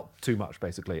 but not too much,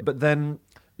 basically. But then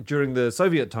during the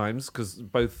Soviet times, because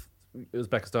both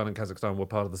Uzbekistan and Kazakhstan were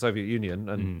part of the Soviet Union,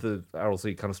 and the Aral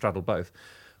Sea kind of straddled both,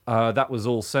 That was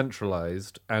all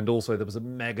centralized, and also there was a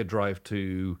mega drive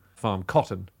to farm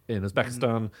cotton in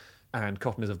Uzbekistan, and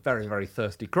cotton is a very, very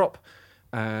thirsty crop,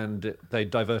 and they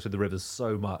diverted the rivers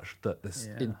so much that this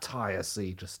entire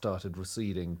sea just started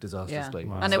receding disastrously.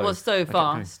 Yeah. And it was so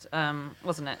fast,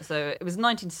 wasn't it? So it was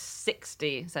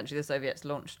 1960, essentially, the Soviets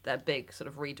launched their big sort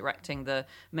of redirecting the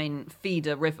main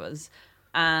feeder rivers.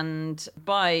 And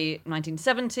by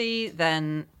 1970,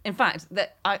 then, in fact,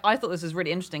 I thought this was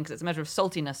really interesting because it's a measure of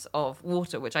saltiness of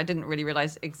water, which I didn't really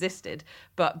realize existed.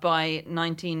 But by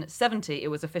 1970, it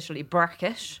was officially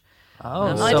brackish.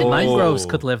 Oh, so mangroves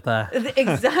could live there.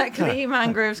 Exactly,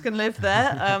 mangroves can live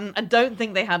there. I don't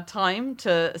think they had time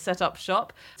to set up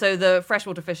shop. So the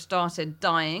freshwater fish started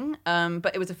dying,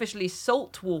 but it was officially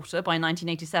salt water by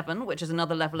 1987, which is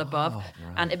another level above. Right.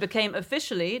 And it became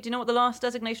officially, do you know what the last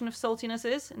designation of saltiness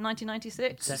is in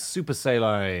 1996? Super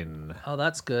saline. Oh,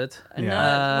 that's good. No,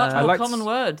 much more common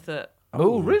word that...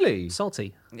 Oh, really?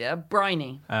 Salty. Yeah,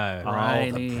 briny.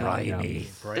 Briny. Briny.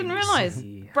 Didn't realise.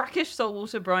 Brackish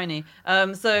saltwater briny.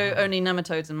 So only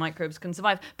nematodes and microbes can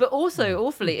survive. But also,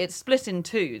 awfully, it's split in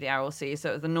two, the Aral Sea.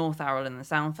 So the North Aral and the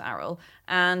South Aral.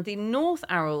 And the North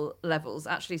Aral levels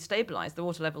actually stabilised. The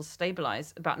water levels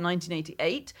stabilised about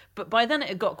 1988. But by then it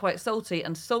had got quite salty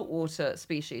and saltwater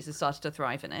species had started to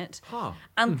thrive in it.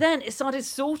 And then it started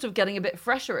sort of getting a bit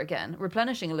fresher again,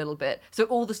 replenishing a little bit. So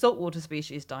all the saltwater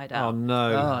species died out. Oh,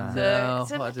 no. Oh, no.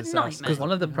 So What a it's a disaster. nightmare.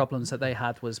 One of the problems that they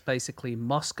had was basically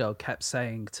Moscow kept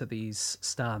saying to these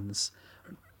stands,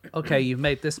 okay, you've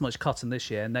made this much cotton this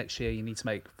year, next year you need to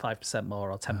make 5%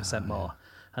 more or 10% more.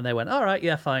 And they went, all right,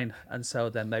 yeah, fine. And so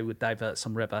then they would divert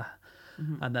some river.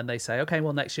 And then they say, okay,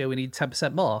 well, next year we need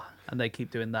 10% more. And they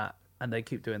keep doing that. And they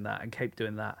keep doing that and keep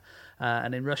doing that.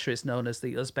 And in Russia, it's known as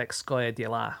the Uzbekskoye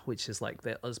Dela, which is like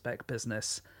the Uzbek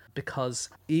business. Because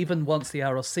even once the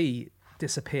Aral Sea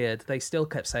disappeared, they still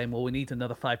kept saying, well, we need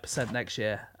another 5% next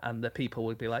year. And the people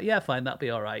would be like, yeah, fine, that'll be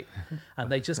all right.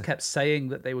 And they just kept saying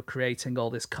that they were creating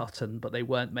all this cotton, but they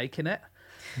weren't making it.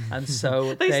 And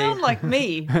so they sound like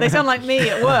me. They sound like me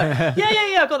at work.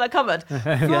 Yeah, I've got that covered.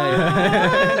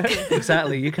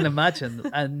 Exactly. You can imagine.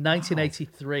 And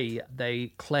 1983,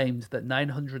 they claimed that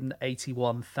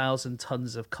 981,000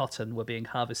 tons of cotton were being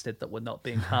harvested that were not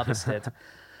being harvested.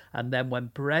 And then when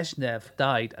Brezhnev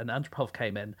died and Andropov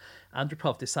came in,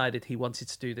 Andropov decided he wanted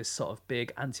to do this sort of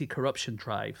big anti-corruption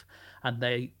drive. And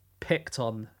they picked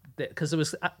on, because there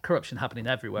was corruption happening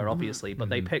everywhere, obviously, but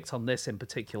they picked on this in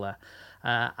particular.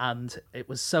 And it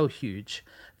was so huge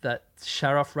that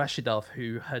Sharof Rashidov,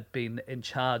 who had been in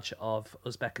charge of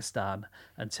Uzbekistan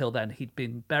until then, he'd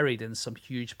been buried in some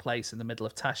huge place in the middle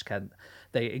of Tashkent.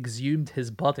 They exhumed his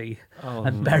body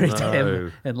and buried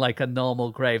him in like a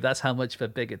normal grave. That's how much of a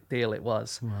big a deal it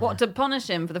was. What, to punish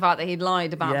him for the fact that he'd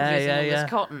lied about producing all this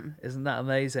cotton? Isn't that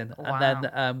amazing? Wow. And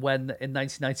then when in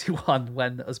 1991,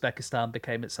 when Uzbekistan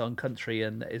became its own country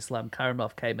and Islam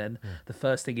Karimov came in, the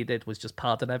first thing he did was just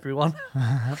pardon everyone.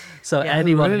 So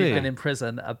anyone who'd been in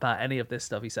prison about any of this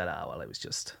stuff, he said, well, it was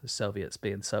just the Soviets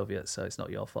being Soviets, so it's not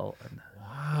your fault. And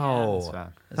wow.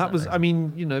 That was, I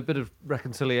mean, you know, a bit of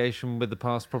reconciliation with the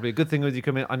past, probably a good thing when you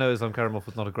come in. I know Islam Karimov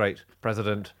was not a great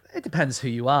president. It depends who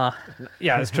you are.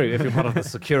 Yeah, it's true. If you're part of the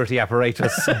security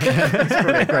apparatus, he's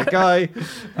probably a great guy.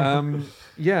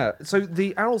 Yeah, so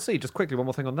the Aral Sea, just quickly, one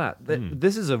more thing on that.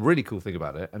 This is a really cool thing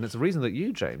about it, and it's a reason that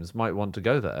you, James, might want to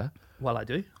go there. Well, I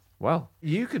do. Well,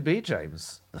 you could be,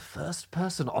 James, the first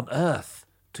person on Earth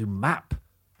to map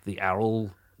the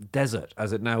Aral Desert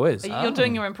as it now is. You're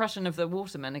doing your impression of the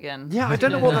watermen again. Yeah, I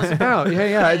don't know what that's about.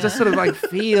 Yeah. I just sort of like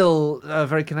feel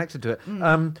very connected to it.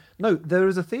 No, there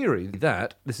is a theory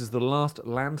that this is the last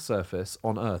land surface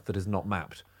on Earth that is not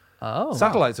mapped. Oh,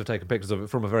 Satellites have taken pictures of it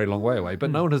from a very long way away, but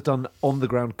no one has done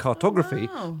on-the-ground cartography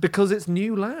because it's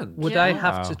new land. Would I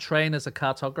have to train as a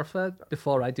cartographer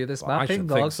before I do this mapping? I should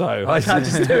think so. I can't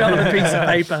just do it on a piece of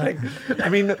paper. I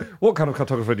mean, what kind of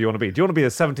cartographer do you want to be? Do you want to be a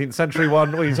 17th century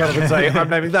one where you turn up and say, I'm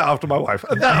naming that after my wife,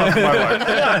 and that after my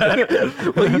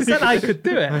wife? Well, you said I could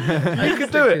do it. You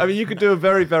could do it. I mean, you could do a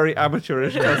very, very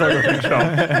amateurish cartography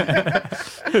job.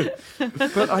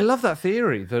 But I love that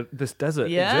theory that this desert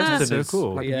exists and it's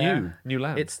like new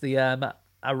land. It's the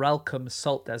Aralkum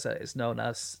Salt Desert is known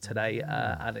as today,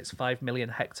 and it's 5 million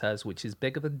hectares, which is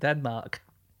bigger than Denmark.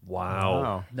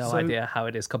 Wow. No idea how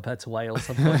it is compared to Wales,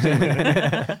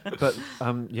 unfortunately. But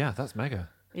yeah, that's mega.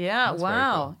 Yeah, That's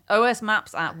wow. OS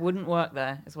Maps app wouldn't work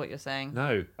there, is what you're saying.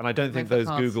 No, and I don't think Make the those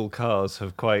pass. Google cars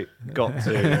have quite got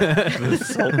to the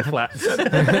salt flats.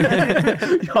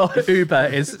 Your Uber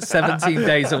is 17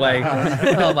 days away.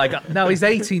 Oh my God. No, he's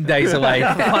 18 days away.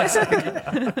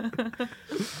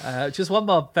 Just one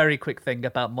more very quick thing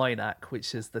about Moynac,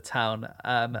 which is the town.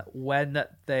 When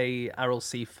the Aral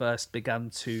Sea first began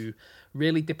to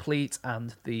really deplete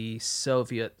and the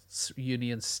Soviet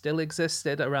Union still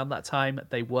existed around that time,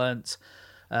 they weren't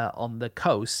on the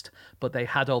coast, but they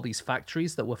had all these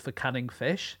factories that were for canning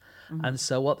fish. And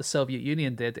so what the Soviet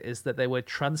Union did is that they would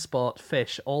transport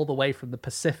fish all the way from the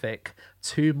Pacific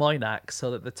to Moynac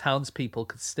so that the townspeople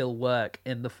could still work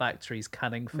in the factories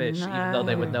canning fish, even though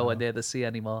they were nowhere near the sea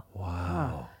anymore.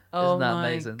 Wow. Oh Isn't that my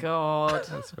amazing? God.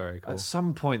 That's very cool. At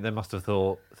some point, they must have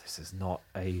thought, this is not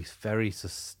a very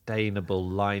sustainable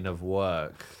line of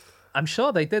work. I'm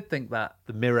sure they did think that.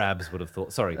 The Mirabs would have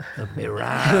thought, sorry, the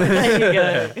Mirabs.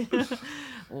 There you go.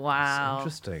 Wow.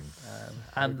 Interesting.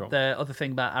 And the other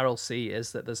thing about Aral Sea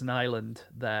is that there's an island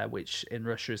there, which in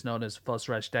Russia is known as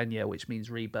Vozrojdeniya, which means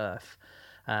rebirth.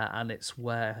 And it's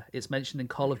mentioned in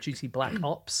Call of Duty Black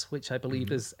Ops, which I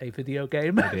believe is a video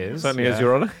game. It is. Certainly yeah. is,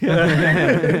 Your Honour.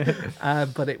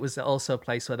 But it was also a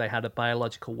place where they had a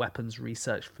biological weapons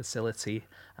research facility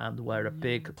and where a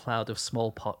big cloud of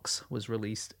smallpox was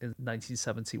released in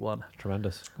 1971.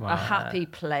 Tremendous. A happy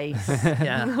place.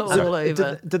 Yeah. All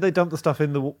over. Did they dump the stuff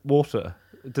in the water?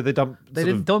 Did they dump? They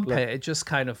didn't dump it. It just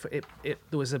kind of there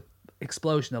was a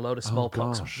explosion, a load of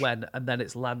smallpox gosh. and then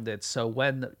it's landed. So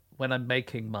when I'm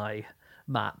making my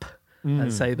map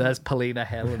and say there's Polina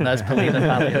Hill and there's Polina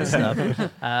Valley and stuff,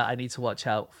 I need to watch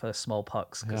out for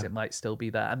smallpox because it might still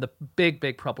be there. And the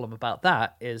big problem about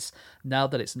that is now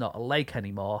that it's not a lake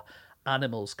anymore,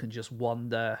 animals can just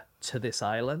wander to this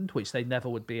island, which they never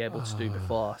would be able to do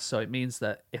before. So it means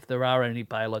that if there are any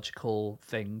biological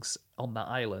things on that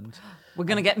island, We're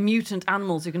going to get mutant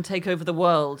animals who can take over the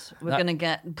world. We're going to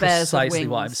get bears with precisely wings.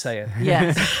 what I'm saying.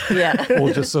 Yes. Yeah.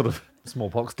 or just sort of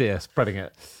smallpox deer spreading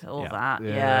it. All that.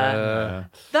 Yeah.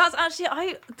 That's actually,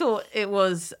 I thought it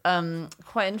was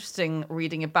quite interesting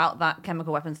reading about that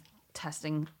chemical weapons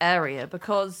testing area,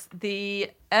 because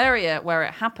the area where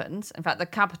it happened, in fact, the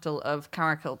capital of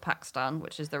Karakorum, Pakistan,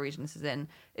 which is the region this is in,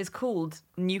 is called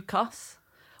Newcastle,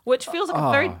 which feels like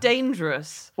a very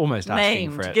dangerous Almost asking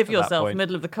name for to it give at that yourself point.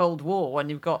 middle of the Cold War when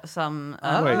you've got some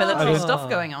Wait, military stuff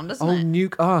going on, doesn't it?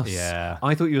 Nuke us. Yeah.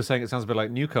 I thought you were saying it sounds a bit like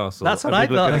Newcastle. That's what And I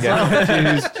people are thought gonna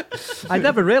as get well. confused. I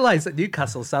never realised that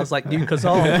Newcastle sounds like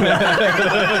Newcastle.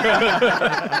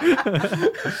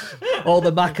 All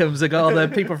the Mackhams are going, all the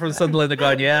people from Sunderland are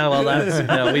going, yeah, well,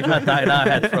 that's, we've had that in our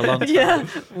head for a long time. Yeah,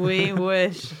 we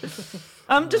wish.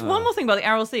 Just one more thing about the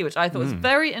Aral Sea, which I thought was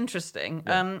very interesting,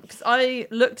 because I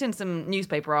looked in some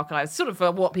newspaper archives, sort of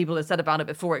for what people had said about it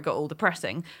before it got all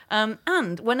depressing.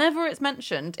 And whenever it's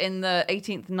mentioned in the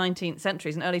 18th and 19th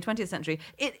centuries and early 20th century,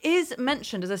 it is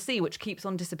mentioned as a sea which keeps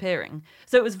on disappearing.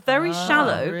 So it was very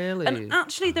shallow. really? And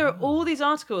actually, there are all these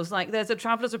articles, like there's a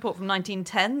traveller's report from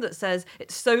 1910 that says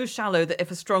it's so shallow that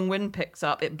if a strong wind picks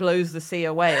up, it blows the sea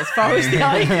away as far as the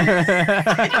eye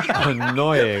can see.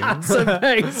 Annoying. That's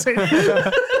amazing.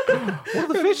 What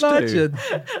do the fish Imagine.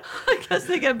 I guess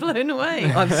they get blown away.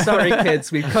 I'm sorry,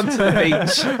 kids. We've come to the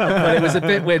beach, but it was a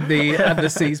bit windy and the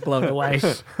sea's blown away.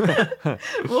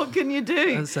 What can you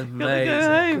do? That's Gotta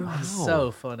amazing. go home.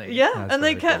 So funny. Yeah, That's and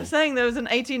they very kept cool. saying there was an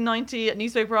 1890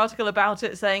 newspaper article about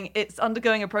it saying it's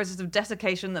undergoing a process of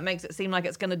desiccation that makes it seem like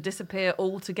it's going to disappear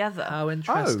altogether. How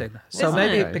interesting. So Isn't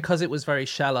maybe it? because it was very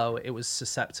shallow, it was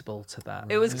susceptible to that.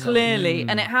 It was clearly,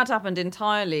 and it had happened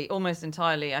entirely, almost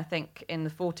entirely, I think, in the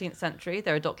 14th century.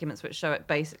 There are documents which show it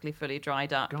basically fully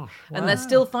dried up. And they're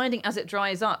still finding, as it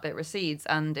dries up, it recedes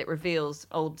and it reveals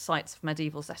old sites of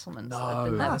medieval settlements that have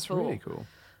been there That's before. really cool.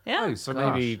 Yeah, Oh, so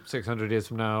maybe 600 years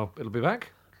from now, it'll be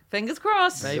back? fingers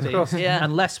crossed. Maybe. Yeah.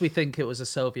 Unless we think it was a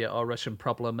Soviet or Russian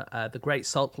problem. The Great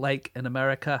Salt Lake in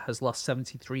America has lost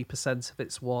 73% of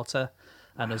its water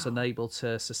and is unable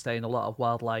to sustain a lot of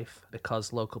wildlife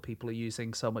because local people are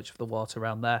using so much of the water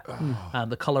around there.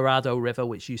 And the Colorado River,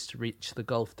 which used to reach the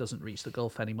Gulf, doesn't reach the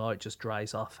Gulf anymore. It just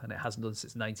dries off, and it hasn't done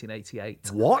since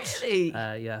 1988. What?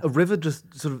 Yeah. A river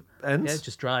just sort of ends? Yeah, it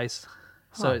just dries.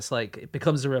 So it's like it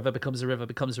becomes a river, becomes a river,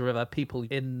 becomes a river. People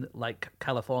in like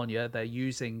California, they're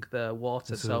using the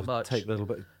water so Sort of much Take a little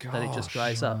bit. that it just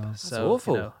dries up. So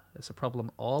awful. it's a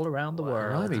problem all around the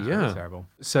world. Blimey, yeah. Terrible.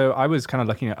 So I was kind of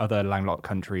looking at other landlocked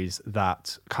countries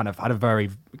that kind of had a very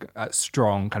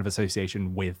strong kind of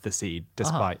association with the sea,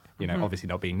 despite, obviously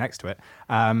not being next to it.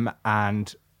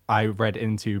 And I read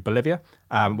into Bolivia,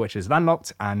 which is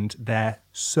landlocked, and they're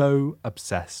so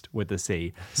obsessed with the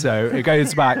sea. So it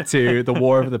goes back to the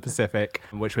War of the Pacific,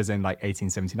 which was in like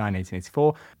 1879,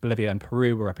 1884. Bolivia and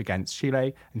Peru were up against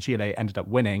Chile, and Chile ended up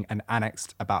winning and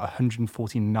annexed about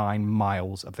 149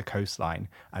 miles of the coastline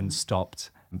and stopped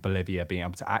Bolivia being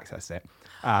able to access it.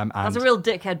 That's a real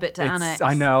dickhead bit to annex.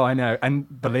 I know.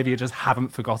 And Bolivia just haven't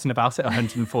forgotten about it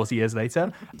 140 years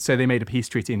later. So they made a peace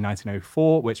treaty in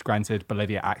 1904, which granted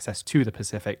Bolivia access to the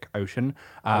Pacific Ocean.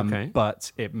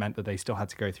 But it meant that they still had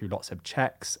to go through lots of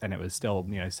checks, and it was still,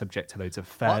 subject to loads of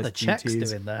fares, What are the Czechs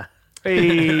duties. doing there?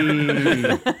 Hey.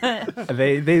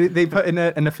 they put in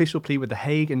an official plea with The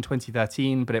Hague in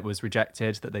 2013, but it was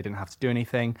rejected that they didn't have to do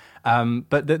anything.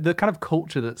 But the kind of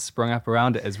culture that sprung up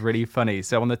around it is really funny.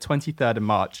 So on the 23rd of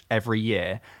March every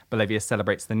year, Bolivia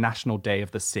celebrates the National Day of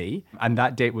the Sea. And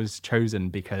that date was chosen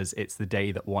because it's the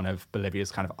day that one of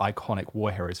Bolivia's kind of iconic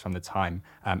war heroes from the time,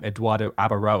 Eduardo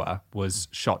Abaroa, was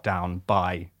shot down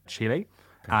by Chile.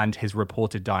 And his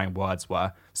reported dying words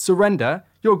were, "Surrender?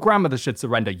 Your grandmother should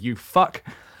surrender, you fuck."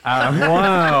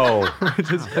 Wow.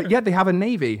 But yeah, they have a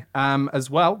navy as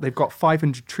well. They've got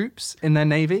 500 troops in their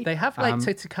navy. They have like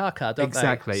Titicaca, don't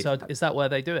exactly. they? So is that where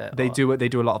they do it? They do it. They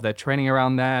do a lot of their training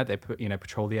around there. They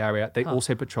patrol the area. They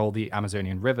also patrol the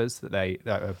Amazonian rivers that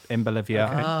are in Bolivia.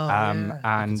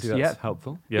 And That's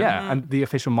helpful. Yeah, and the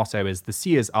official motto is "The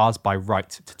sea is ours by right.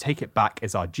 To take it back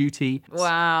is our duty."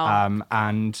 Wow.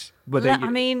 And let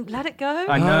it go.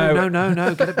 I know.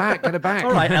 No. Get it back.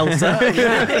 All right, Elsa.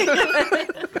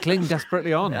 Cling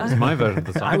desperately on. That's my version of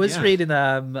the song. I was reading,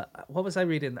 what was I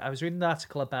reading? I was reading an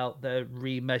article about the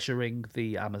remeasuring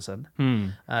the Amazon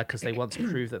because they want to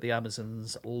prove that the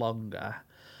Amazon's longer.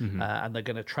 And they're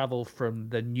going to travel from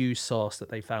the new source that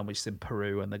they found, which is in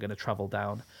Peru, and they're going to travel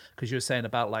down. Because you were saying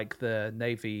about like the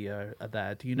Navy are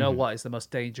there. Do you know what is the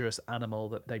most dangerous animal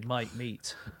that they might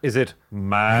meet? Is it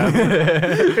man?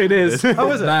 It is.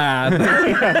 Oh, is it? Man.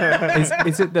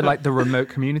 is it the remote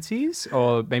communities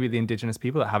or maybe the indigenous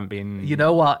people that haven't been? You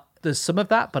know what? There's some of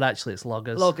that, but actually it's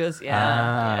loggers. Loggers,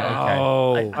 yeah. Okay.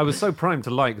 Oh, I was so primed to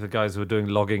like the guys who are doing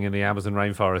logging in the Amazon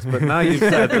rainforest, but now you've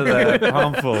said that they're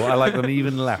harmful, I like them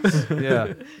even less.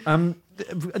 Yeah.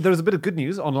 There's a bit of good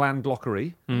news on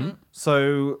landlockery.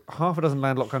 So half a dozen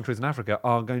landlocked countries in Africa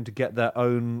are going to get their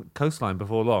own coastline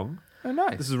before long. Oh,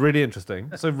 nice. This is really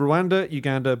interesting. So Rwanda,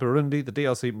 Uganda, Burundi, the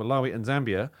DRC, Malawi, and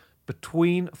Zambia,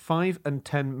 between 5 and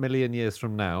 10 million years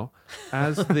from now,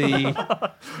 as the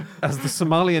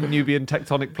Somalian Nubian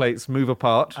tectonic plates move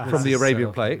apart from the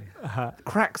Arabian plate,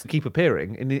 cracks keep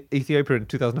appearing. In Ethiopia in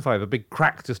 2005, a big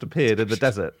crack just appeared in the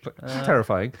desert. It's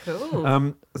terrifying.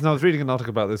 Cool. So I was reading an article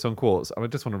about this on Quartz, and I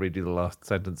just want to read you the last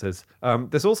sentences.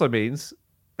 This also means,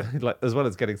 as well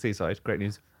as getting seaside, great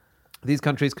news, these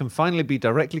countries can finally be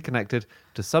directly connected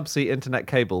to subsea internet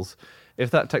cables. If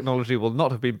that technology will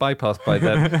not have been bypassed by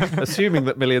then, assuming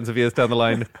that millions of years down the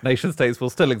line, nation states will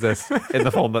still exist in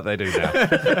the form that they do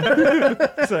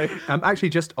now. So, actually,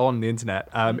 just on the internet,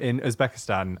 in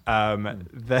Uzbekistan,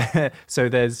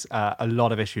 there's a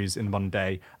lot of issues in the modern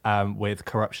day with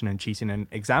corruption and cheating in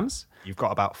exams. You've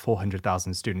got about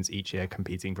 400,000 students each year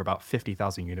competing for about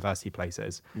 50,000 university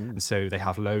places. And so they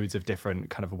have loads of different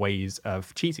kind of ways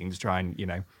of cheating to try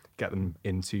and, get them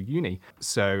into uni.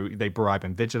 So they bribe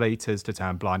invigilators to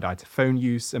turn blind eye to phone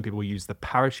use, and people use the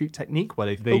parachute technique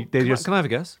where they just... Can I have a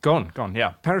guess? Go on,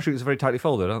 yeah. Parachutes are very tightly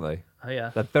folded, aren't they? Oh, yeah.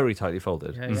 They're very tightly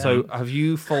folded. Yeah. So have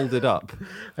you folded up?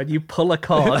 And you pull a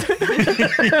cord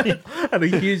and a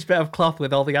huge bit of cloth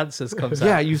with all the answers comes out.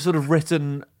 Yeah, you've sort of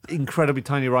written incredibly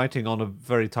tiny writing on a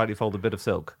very tightly folded bit of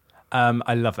silk.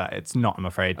 I love that. It's not, I'm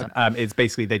afraid. It's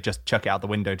basically they just chuck it out the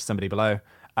window to somebody below.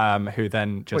 Who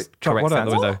then just corrects what out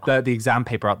the window? the exam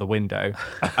paper out the window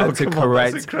to come on,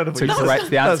 correct that's incredible.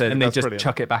 the answer, and they That's just brilliant.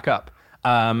 chuck it back up.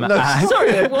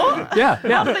 Sorry, what? Yeah.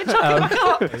 How do they chuck it back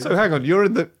up? So hang on, you're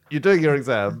doing your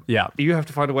exam. Yeah. You have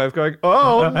to find a way of going,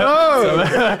 oh no!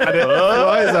 And it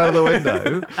flies out of the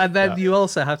window. And then you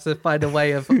also have to find a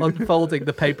way of unfolding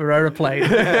the paper aeroplane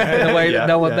in a way that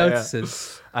no one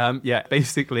notices.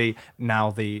 Basically now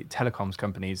the telecoms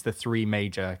companies, the three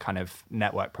major kind of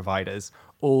network providers,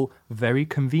 all very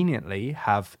conveniently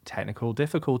have technical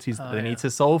difficulties that they need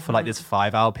to solve for like this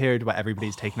 5-hour period where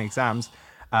everybody's taking exams.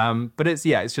 But it's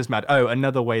just mad. Oh,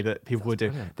 another way that people would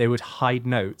do, they would hide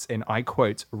notes in, I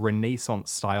quote, Renaissance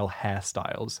style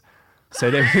hairstyles. So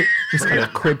they just kind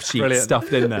of crib sheets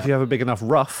stuffed in there. If you have a big enough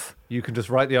ruff, you can just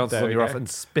write the answers on your ruff and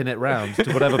spin it round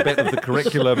to whatever bit of the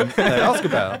curriculum they ask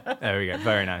about. There we go.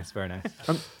 Very nice, very nice.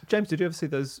 James, did you ever see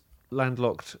those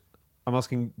landlocked, I'm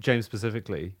asking James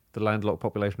specifically, the landlocked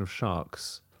population of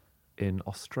sharks in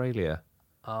Australia?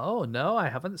 Oh, no, I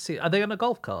haven't seen. Are they on a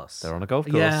golf course? They're on a golf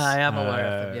course. Yeah, I am aware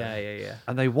of them. Yeah.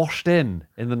 And they washed in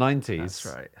the 90s. That's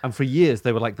right. And for years,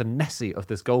 they were like the Nessie of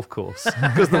this golf course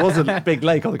because there was a big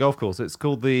lake on the golf course. It's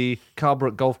called the Harbour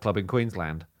Golf Club in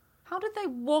Queensland. How did they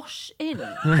wash in?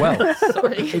 Well,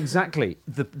 Sorry. exactly.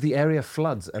 The area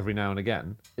floods every now and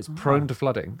again. It's prone to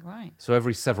flooding. Right. So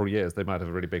every several years they might have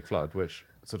a really big flood, which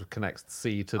sort of connects the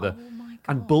sea to the. my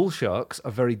And bull sharks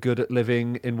are very good at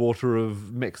living in water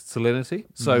of mixed salinity.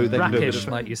 So they can do a bit Brackish, of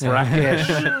might you say. brackish.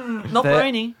 Not They're-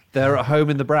 briny. They're at home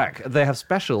in the brack. They have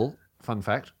special, fun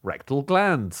fact, rectal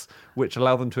glands, which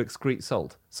allow them to excrete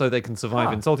salt. So they can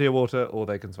survive in saltier water or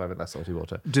they can survive in less salty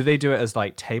water. Do they do it as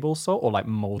like table salt or like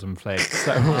molten flakes?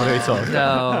 So what are we talking?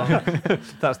 No.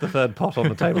 That's the third pot on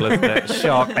the table, isn't it?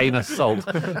 Shark anus salt.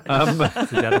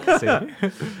 It's a delicacy.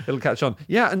 It'll catch on.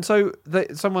 Yeah, and so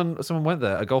someone went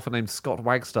there. A golfer named Scott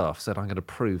Wagstaff said, "I'm going to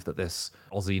prove that this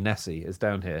Aussie Nessie is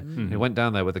down here." He went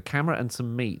down there with a camera and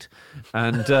some meat,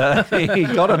 and he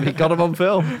got him. He got him on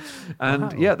film.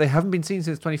 And yeah, they haven't been seen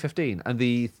since 2015, and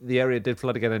the area did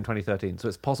flood again in 2013. So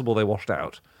it's possible they washed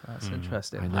out. That's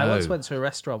interesting. I I once know. went to a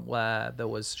restaurant where there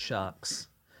was sharks.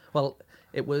 Well,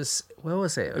 it was, where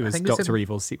was it? It was in- Dr.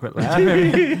 Evil's secret lab.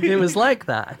 it was like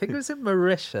that. I think it was in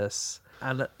Mauritius.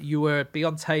 And you were be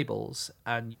on tables,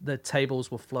 and the tables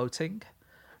were floating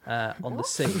on the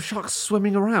sea. Sharks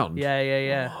swimming around.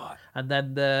 Yeah. And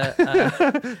then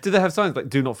the Did they have signs like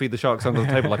 "Do not feed the sharks under the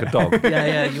table like a dog"?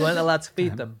 yeah, you weren't allowed to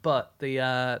feed them, but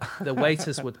the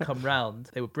waiters would come round.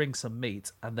 They would bring some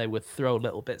meat, and they would throw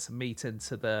little bits of meat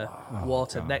into the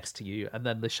water next to you, and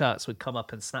then the sharks would come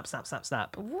up and snap,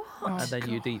 and then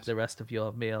you'd eat the rest of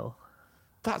your meal.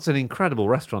 That's an incredible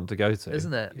restaurant to go to,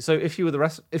 Isn't it? So if you were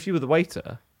the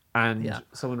waiter and Yeah.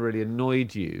 someone really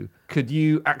annoyed you, could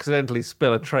you accidentally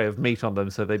spill a tray of meat on them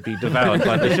so they'd be devoured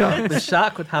by the shark? The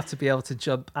shark would have to be able to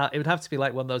jump out. It would have to be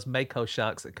like one of those mako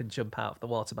sharks that can jump out of the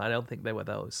water, but I don't think they were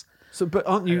those. So, but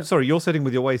aren't you? Sorry, you're sitting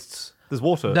with your waists. There's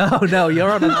water. No,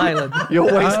 you're on an island.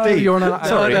 You're waist deep. you're on an-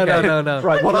 Sorry, no, okay. no.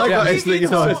 Right, what I got is that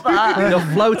You're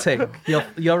floating.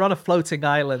 You're on a floating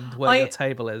island where your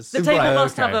table is. The table Right,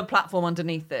 must okay. have a platform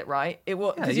underneath it, right? It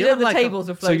was because you're you know the like a- tables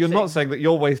are So floating. you're not saying that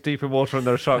you're waist deep in water and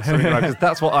there are sharks swimming around, because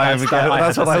that's what I am.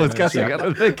 That's what I was guessing.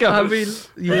 I mean,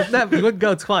 you wouldn't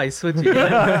go twice, would you?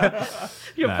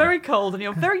 You're very cold and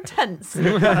you're very tense.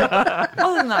 Other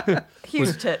than that,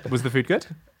 huge tip. Was the food good?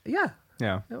 Yeah,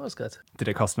 Yeah. it was good. Did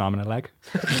it cost an arm and a leg?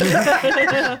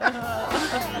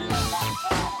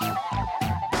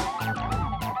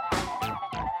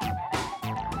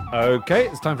 Okay,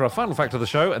 it's time for our final fact of the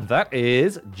show, and that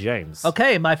is James.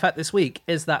 Okay, my fact this week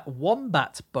is that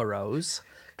wombat burrows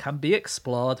can be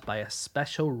explored by a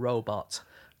special robot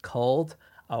called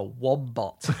a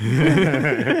wombot.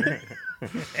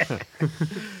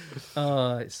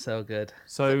 Oh, it's so good.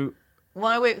 So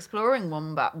Why are we exploring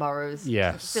wombat burrows?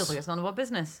 Yes. It feels like it's none of our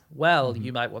business. Well,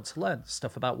 you might want to learn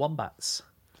stuff about wombats.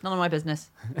 None of my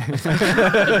business. with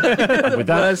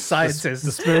that, Scientists.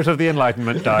 the spirit of the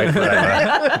Enlightenment died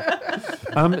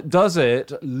forever. Does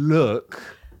it look?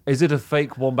 Is it a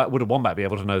fake wombat? Would a wombat be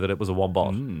able to know that it was a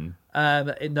wombat?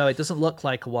 No, it doesn't look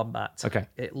like a wombat. Okay.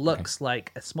 It looks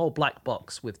like a small black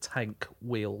box with tank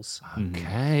wheels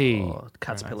Okay. or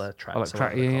caterpillar tracks. I like or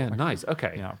track. whatever they're Yeah, called. nice.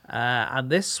 Okay. Yeah. And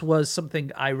this was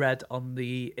something I read on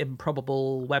the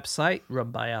Improbable website run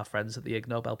by our friends at the Ig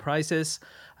Nobel Prizes.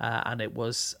 And it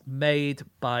was made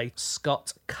by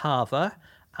Scott Carver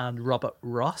and Robert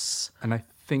Ross. And I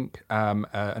think an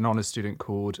honours student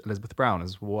called Elizabeth Brown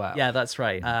as well. Yeah, that's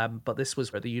right. But this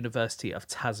was at the University of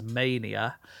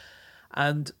Tasmania.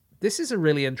 And this is a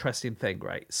really interesting thing,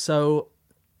 right? So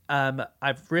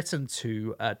I've written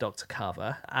to Dr.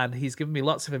 Carver, and he's given me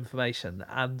lots of information.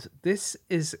 And this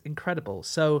is incredible.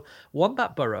 So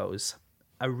wombat burrows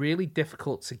are really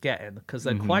difficult to get in because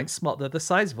they're quite small. They're the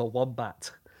size of a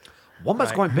wombat.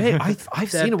 Wombat's quite big. I've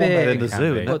They're seen a wombat in big. the zoo, Can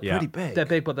and be. they're Yeah. pretty big. They're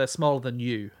big, but they're smaller than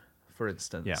you, for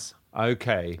instance. Yeah.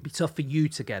 Okay. It'd be tough for you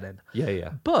to get in.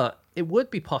 Yeah. But it would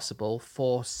be possible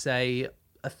for, say,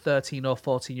 a 13 or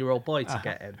 14-year-old boy to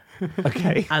get in.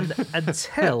 Okay. And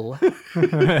until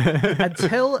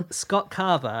Scott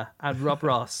Carver and Rob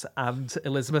Ross and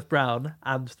Elizabeth Brown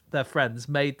and their friends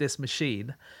made this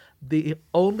machine, the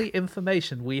only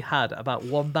information we had about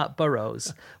wombat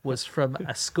burrows was from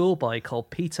a schoolboy called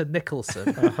Peter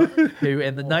Nicholson, who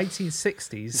in the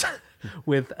 1960s,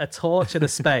 with a torch and a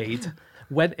spade,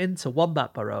 went into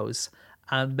wombat burrows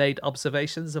and made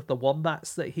observations of the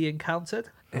wombats that he encountered.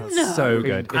 It's so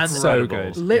good. It's And so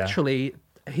good. Literally,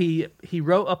 he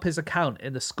wrote up his account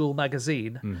in the school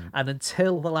magazine, and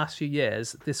until the last few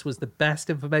years, this was the best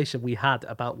information we had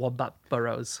about wombat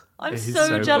burrows. I'm He's so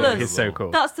so cool. jealous. He's so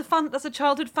cool. That's a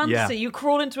childhood fantasy. Yeah. You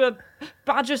crawl into a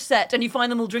badger set and you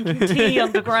find them all drinking tea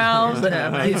underground. Isn't it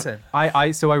amazing?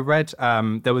 So I read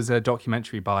there was a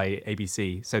documentary by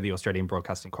ABC, so the Australian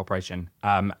Broadcasting Corporation,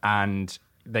 and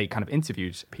they kind of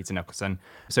interviewed Peter Nicholson.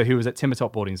 So he was at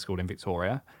Timbertop Boarding School in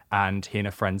Victoria, and he and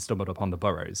a friend stumbled upon the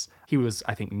burrows. He was,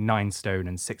 I think, 9 stone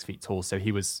and 6 feet tall, so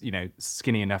he was,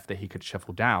 skinny enough that he could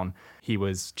shuffle down. He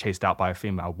was chased out by a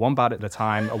female wombat at the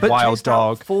time, a wild chased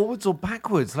out dog. forwards or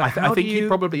backwards? Like, I think he'd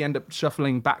probably end up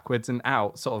shuffling backwards and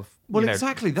out, sort of. Well,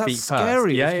 exactly. That's feet first.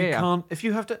 scary. Yeah, if you yeah. can't, if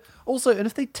you have to. Also, and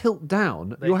if they tilt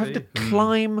down, you'll have to do.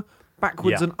 climb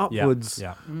backwards Yeah, and upwards.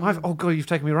 yeah. Oh god, you've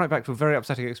taken me right back to a very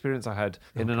upsetting experience I had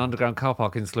in an underground car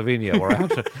park in Slovenia where I had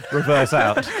to reverse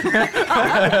out.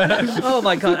 Oh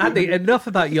my God, Andy, enough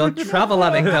about your travel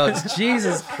anecdotes.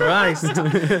 Jesus Christ.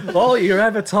 All you're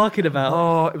ever talking about.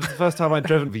 Oh, it was the first time I'd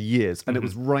driven for years, and it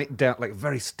was right down, like a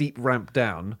very steep ramp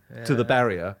down to the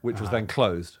barrier, which was then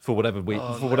closed for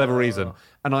whatever reason,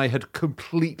 and I had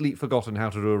completely forgotten how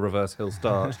to do a reverse hill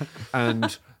start,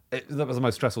 and that was the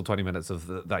most stressful 20 minutes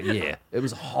of that year. It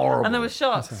was horrible. And there were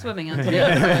sharks swimming under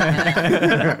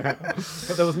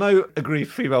But there was no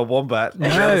aggrieved female wombat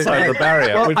outside the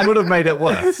barrier, which would have made it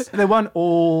worse. They weren't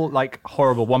all like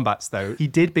horrible wombats, though. He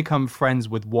did become friends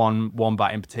with one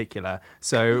wombat in particular.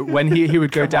 So when he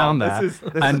would go down there, this is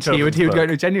and a he would children's go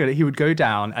book. genuinely, he would go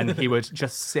down and he would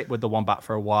just sit with the wombat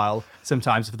for a while.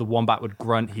 Sometimes if the wombat would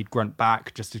grunt, he'd grunt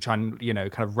back just to try and kind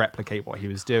of replicate what he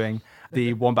was doing.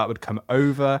 The wombat would come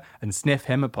over and sniff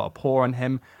him and put a paw on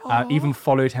him. Even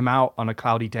followed him out on a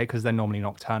cloudy day because they're normally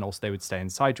nocturnal, so they would stay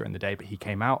inside during the day. But he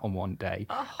came out on one day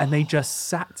and they just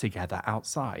sat together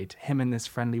outside, him and this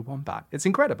friendly wombat. It's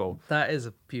incredible. That is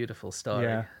a beautiful story.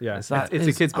 Yeah. It's That a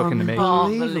is kid's book in the making. Can't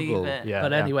believe Unbelievable. it. Yeah,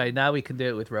 But yeah. anyway, now we can do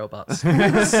it with robots.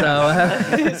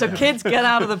 So So kids, get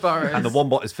out of the burrows. And the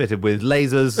wombat is fitted with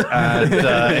lasers, and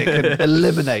it can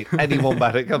eliminate any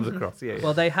wombat it comes across. Yeah.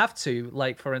 well, they have to,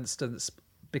 like, for instance,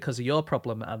 because of your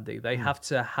problem, Andy, they have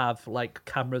to have like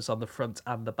cameras on the front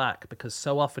and the back because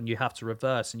so often you have to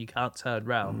reverse and you can't turn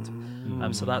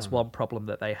round. So that's one problem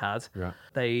that they had. Right.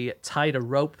 They tied a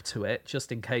rope to it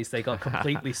just in case they got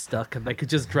completely stuck and they could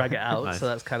just drag it out. Nice. So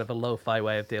that's kind of a lo-fi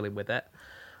way of dealing with it.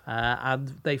 And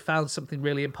they found something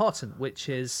really important, which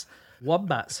is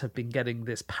wombats have been getting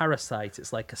this parasite.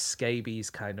 It's like a scabies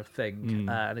kind of thing.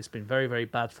 And it's been very, very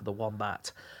bad for the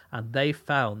wombat. And they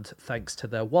found, thanks to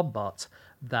their wombat,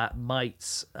 that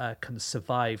mites can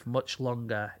survive much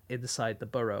longer inside the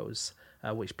burrows,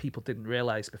 which people didn't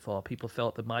realize before. People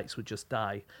thought the mites would just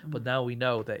die. But now we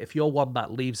know that if your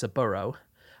wombat leaves a burrow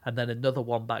and then another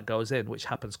wombat goes in, which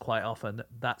happens quite often,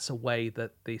 that's a way that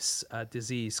this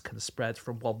disease can spread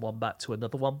from one wombat to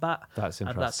another wombat. That's And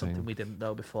that's interesting. something we didn't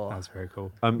know before. That's very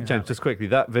cool. James, just quickly,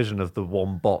 that vision of the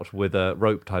wombat with a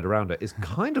rope tied around it is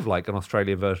kind of like an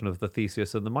Australian version of the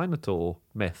Theseus and the Minotaur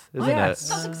myth, isn't Yes, it?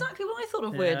 that's exactly what I thought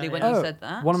of weirdly when you said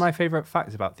that. One of my favourite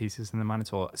facts about Theseus and the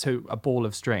Minotaur. So a ball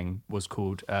of string was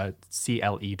called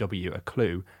CLEW, a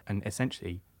clue, and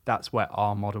essentially that's where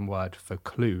our modern word for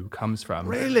clue comes from.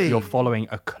 Really? You're following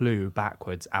a clue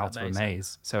backwards out of a Amazing.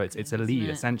 maze. So it's a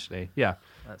lead, essentially. Yeah.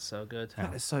 That's so good.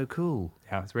 That is so cool.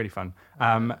 Yeah, it's really fun.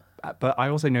 But I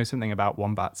also know something about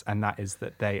wombats, and that is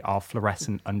that they are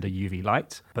fluorescent under UV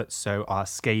light, but so are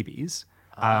scabies.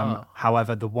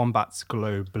 However, the wombats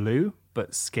glow blue,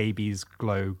 but scabies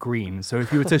glow green. So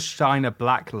if you were to shine a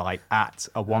black light at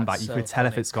a wombat, That's you so could tell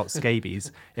if funny. it's got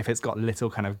scabies, if it's got little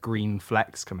kind of green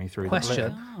flecks coming through.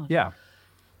 Question. The blue. Yeah.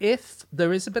 If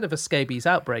there is a bit of a scabies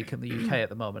outbreak in the UK at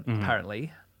the moment,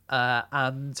 apparently,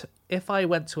 and if I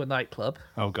went to a nightclub,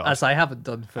 Oh, God. as I haven't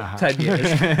done for 10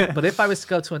 years, but if I was to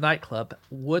go to a nightclub,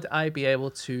 would I be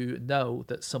able to know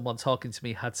that someone talking to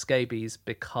me had scabies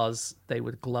because they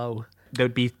would glow?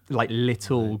 There'd be like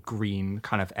little green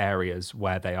kind of areas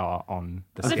where they are on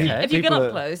the But skin. if you get People up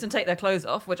are- close and take their clothes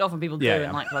off, which often people do Yeah, in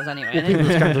yeah. nightclubs anyway. People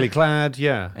are scantily clad,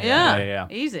 yeah. yeah,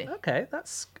 easy. Okay,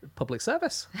 that's public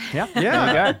service. Yeah,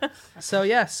 there we go.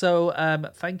 So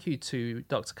thank you to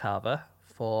Dr. Carver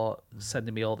for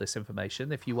sending me all this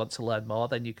information. If you want to learn more,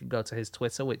 then you can go to his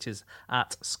Twitter, which is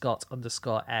at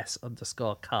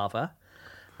Scott_S_Carver.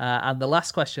 And the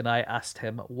last question I asked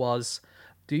him was,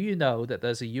 do you know that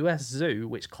there's a US zoo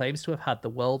which claims to have had the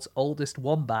world's oldest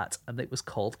wombat, and it was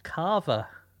called Carver?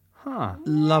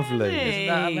 Lovely. Isn't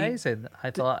that amazing?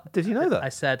 I thought. did you know that? I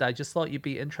said, I just thought you'd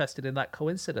be interested in that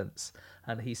coincidence.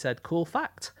 And he said, cool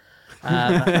fact.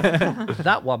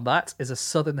 That wombat is a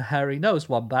southern hairy-nosed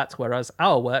wombat, whereas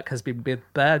our work has been with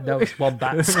bare-nosed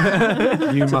wombats.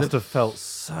 You must have felt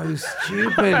so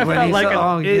stupid when he like said, an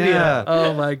 "Oh idiot. yeah."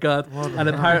 Oh my god. And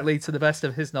apparently, to the best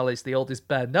of his knowledge, the oldest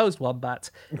bare-nosed wombat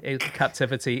in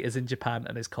captivity is in Japan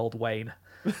and is called Wayne.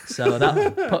 So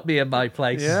that put me in my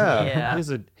place. Yeah.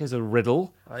 Yeah. Here's a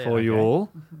riddle for you okay. all.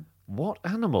 What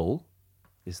animal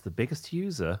is the biggest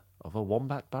user of a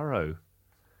wombat burrow?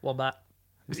 Wombat.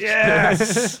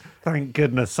 Yes! Thank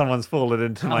goodness someone's fallen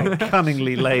into my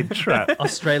cunningly laid trap.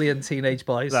 Australian teenage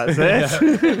boys. That's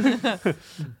it.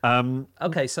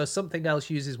 Okay, so something else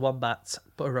uses wombat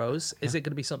burrows. Is it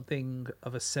going to be something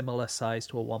of a similar size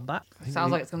to a wombat?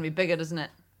 Sounds like it's going to be bigger, doesn't it?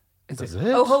 Is it?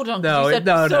 Oh, hold on. 'cause No, you said,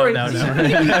 no, sorry. no.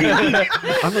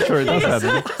 I'm not sure it does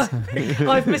have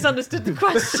I've misunderstood the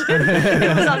question.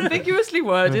 It was ambiguously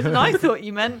worded, and I thought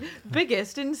you meant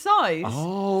biggest in size.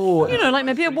 Oh, You know, like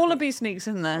maybe a wallaby sneaks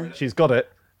in there. she's got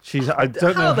it. I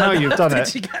don't know how you've done it.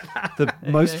 Did you get that? The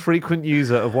most frequent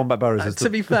user of wombat burrows is To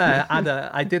be fair, Anna,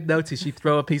 I did notice you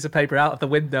throw a piece of paper out of the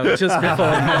window just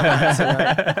before.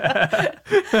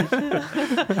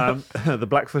 the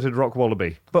black-footed rock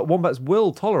wallaby. But wombats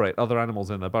will tolerate other animals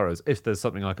in their burrows if there's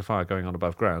something like a fire going on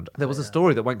above ground. There was a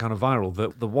story that went kind of viral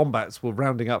that the wombats were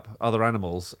rounding up other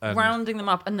animals and Rounding them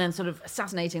up and then sort of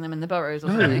assassinating them in the burrows or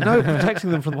something. no, protecting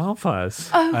them from the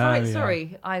wildfires. Oh, right,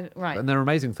 sorry. Right. And they're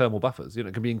amazing thermal buffers. You know,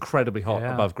 it can be incredibly hot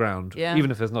Yeah. above ground, Yeah. even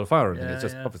if there's not a fire or anything. Yeah, It's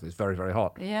just yeah. obviously it's very, very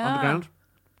hot. Yeah. Underground,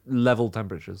 level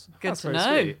temperatures. Good That's to very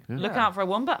know. sweet. Look out for a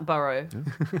wombat burrow.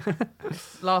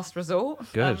 Last resort.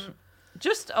 Good.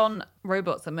 Just on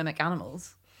robots that mimic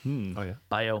animals. Oh yeah.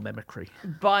 Biomimicry.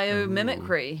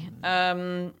 Biomimicry.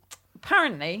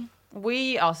 Apparently,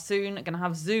 we are soon going to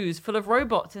have zoos full of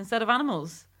robots instead of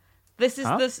animals. This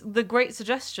is the great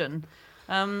suggestion.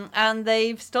 And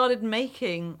they've started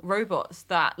making robots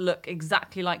that look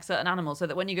exactly like certain animals, so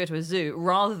that when you go to a zoo,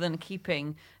 rather than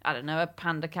keeping, I don't know, a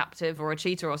panda captive or a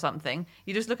cheetah or something,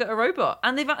 you just look at a robot.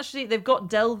 And they've got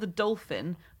Del the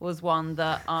dolphin was one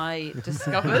that I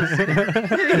discovered.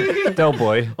 Del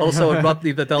boy. Also,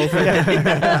 Rodney the dolphin.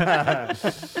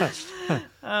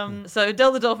 So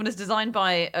Del the Dolphin is designed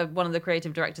by one of the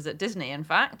creative directors at Disney, in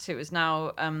fact, who is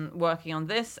now working on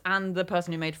this, and the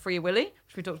person who made Free Willy,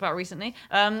 which we talked about recently.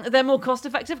 They're more cost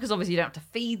effective because obviously you don't have to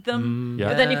feed them. Yeah.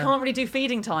 But then you can't really do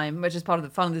feeding time, which is part of the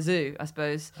fun of the zoo, I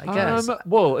suppose. I guess.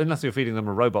 Well, unless you're feeding them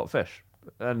a robot fish,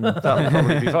 and that'll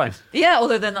probably be fine. Yeah,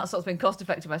 although then that's sort of been cost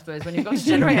effective, I suppose, when you've got to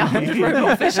generate 100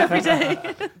 robot fish every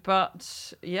day.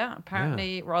 But yeah,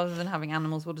 apparently rather than having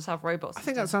animals, we'll just have robots. I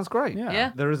think that sounds great.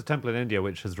 Yeah. There is a temple in India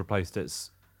which has replaced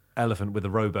its elephant with a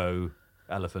robo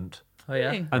elephant. Oh,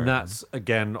 yeah. Really? And that's,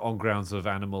 again, on grounds of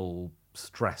animal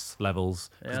stress levels.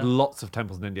 Because Yeah. lots of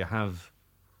temples in India have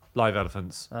live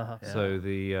elephants. So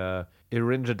the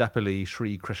Irinjadapalli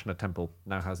Sri Krishna temple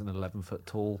now has an 11-foot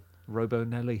tall robo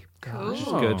Nelly. Which is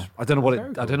good. I don't know what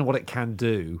I don't know what it can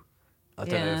do. I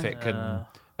don't know if it can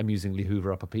amusingly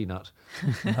hoover up a peanut.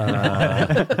 You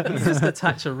just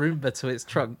attach a Roomba to its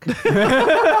trunk.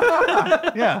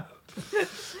 Yeah.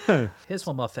 Here's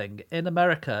one more thing. In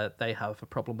America, they have a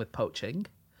problem with poaching in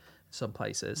some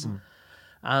places.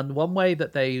 And one way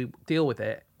that they deal with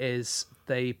it is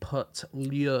they put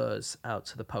lures out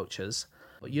to the poachers.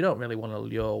 But you don't really want to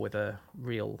lure with a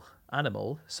real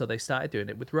animal, so they started doing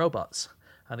it with robots.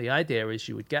 And the idea is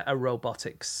you would get a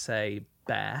robotic, say,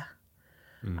 bear,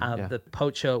 and the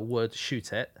poacher would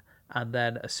shoot it. And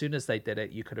then as soon as they did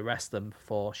it, you could arrest them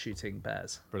for shooting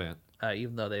bears. Brilliant.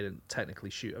 Even though they didn't technically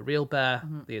shoot a real bear,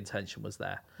 the intention was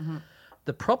there.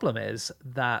 The problem is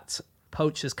that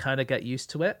poachers kind of get used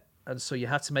to it, and so you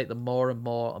have to make them more and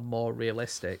more and more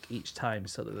realistic each time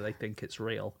so that they think it's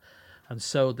real. And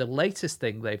so the latest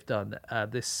thing they've done,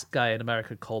 this guy in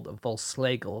America called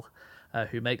Volkswagen,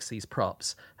 who makes these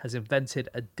props, has invented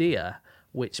a deer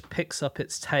which picks up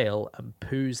its tail and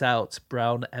poos out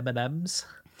brown M&Ms.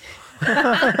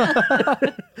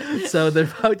 So the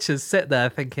poachers sit there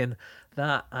thinking,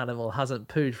 that animal hasn't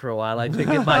pooed for a while. I think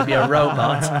it might be a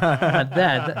robot. And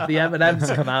then the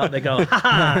M&Ms come out and they go, ha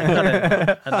ha, got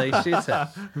it. And they shoot it.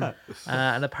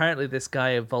 And apparently this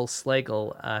guy in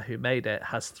Volkswagen who made it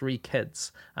has 3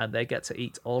 kids, and they get to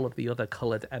eat all of the other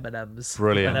coloured M&Ms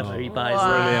Brilliant. whenever he buys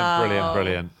them.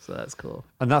 Brilliant. So that's cool.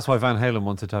 And that's why Van Halen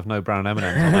wanted to have no brown M&Ms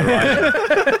on their ride.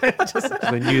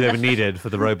 They knew they were needed for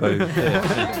the robo.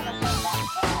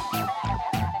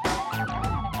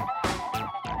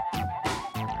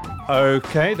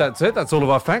 Okay, that's it. That's all of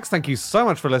our facts. Thank you so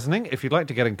much for listening. If you'd like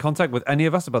to get in contact with any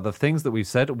of us about the things that we've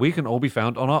said, we can all be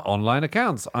found on our online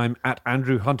accounts. I'm at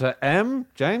Andrew Hunter M.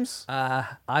 James?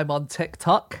 I'm on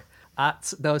TikTok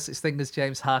at no such thing as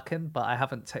James Harkin, but I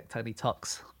haven't ticked any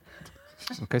talks.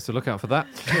 Okay, so look out for that.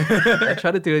 I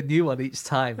try to do a new one each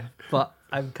time, but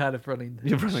I'm kind of running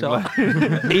short.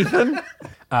 Ethan?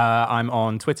 I'm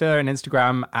on Twitter and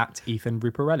Instagram at Ethan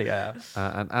Ruparelia.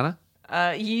 And Anna?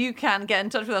 You can get in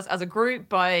touch with us as a group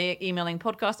by emailing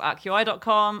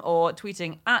podcast@qi.com or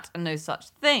tweeting at no such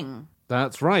thing.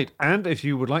 That's right. And if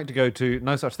you would like to go to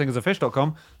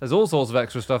nosuchthingasafish.com, there's all sorts of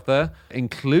extra stuff there,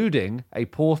 including a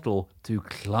portal to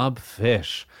Club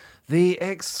Fish, the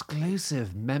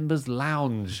exclusive members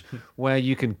lounge where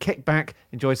you can kick back,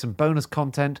 enjoy some bonus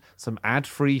content, some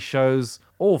ad-free shows,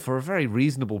 all for a very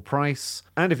reasonable price.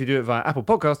 And if you do it via Apple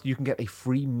Podcast, you can get a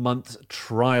free month's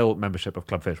trial membership of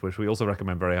Club Fish, which we also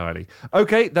recommend very highly.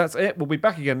 Okay, that's it. We'll be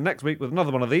back again next week with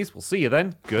another one of these. We'll see you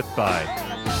then.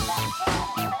 Goodbye.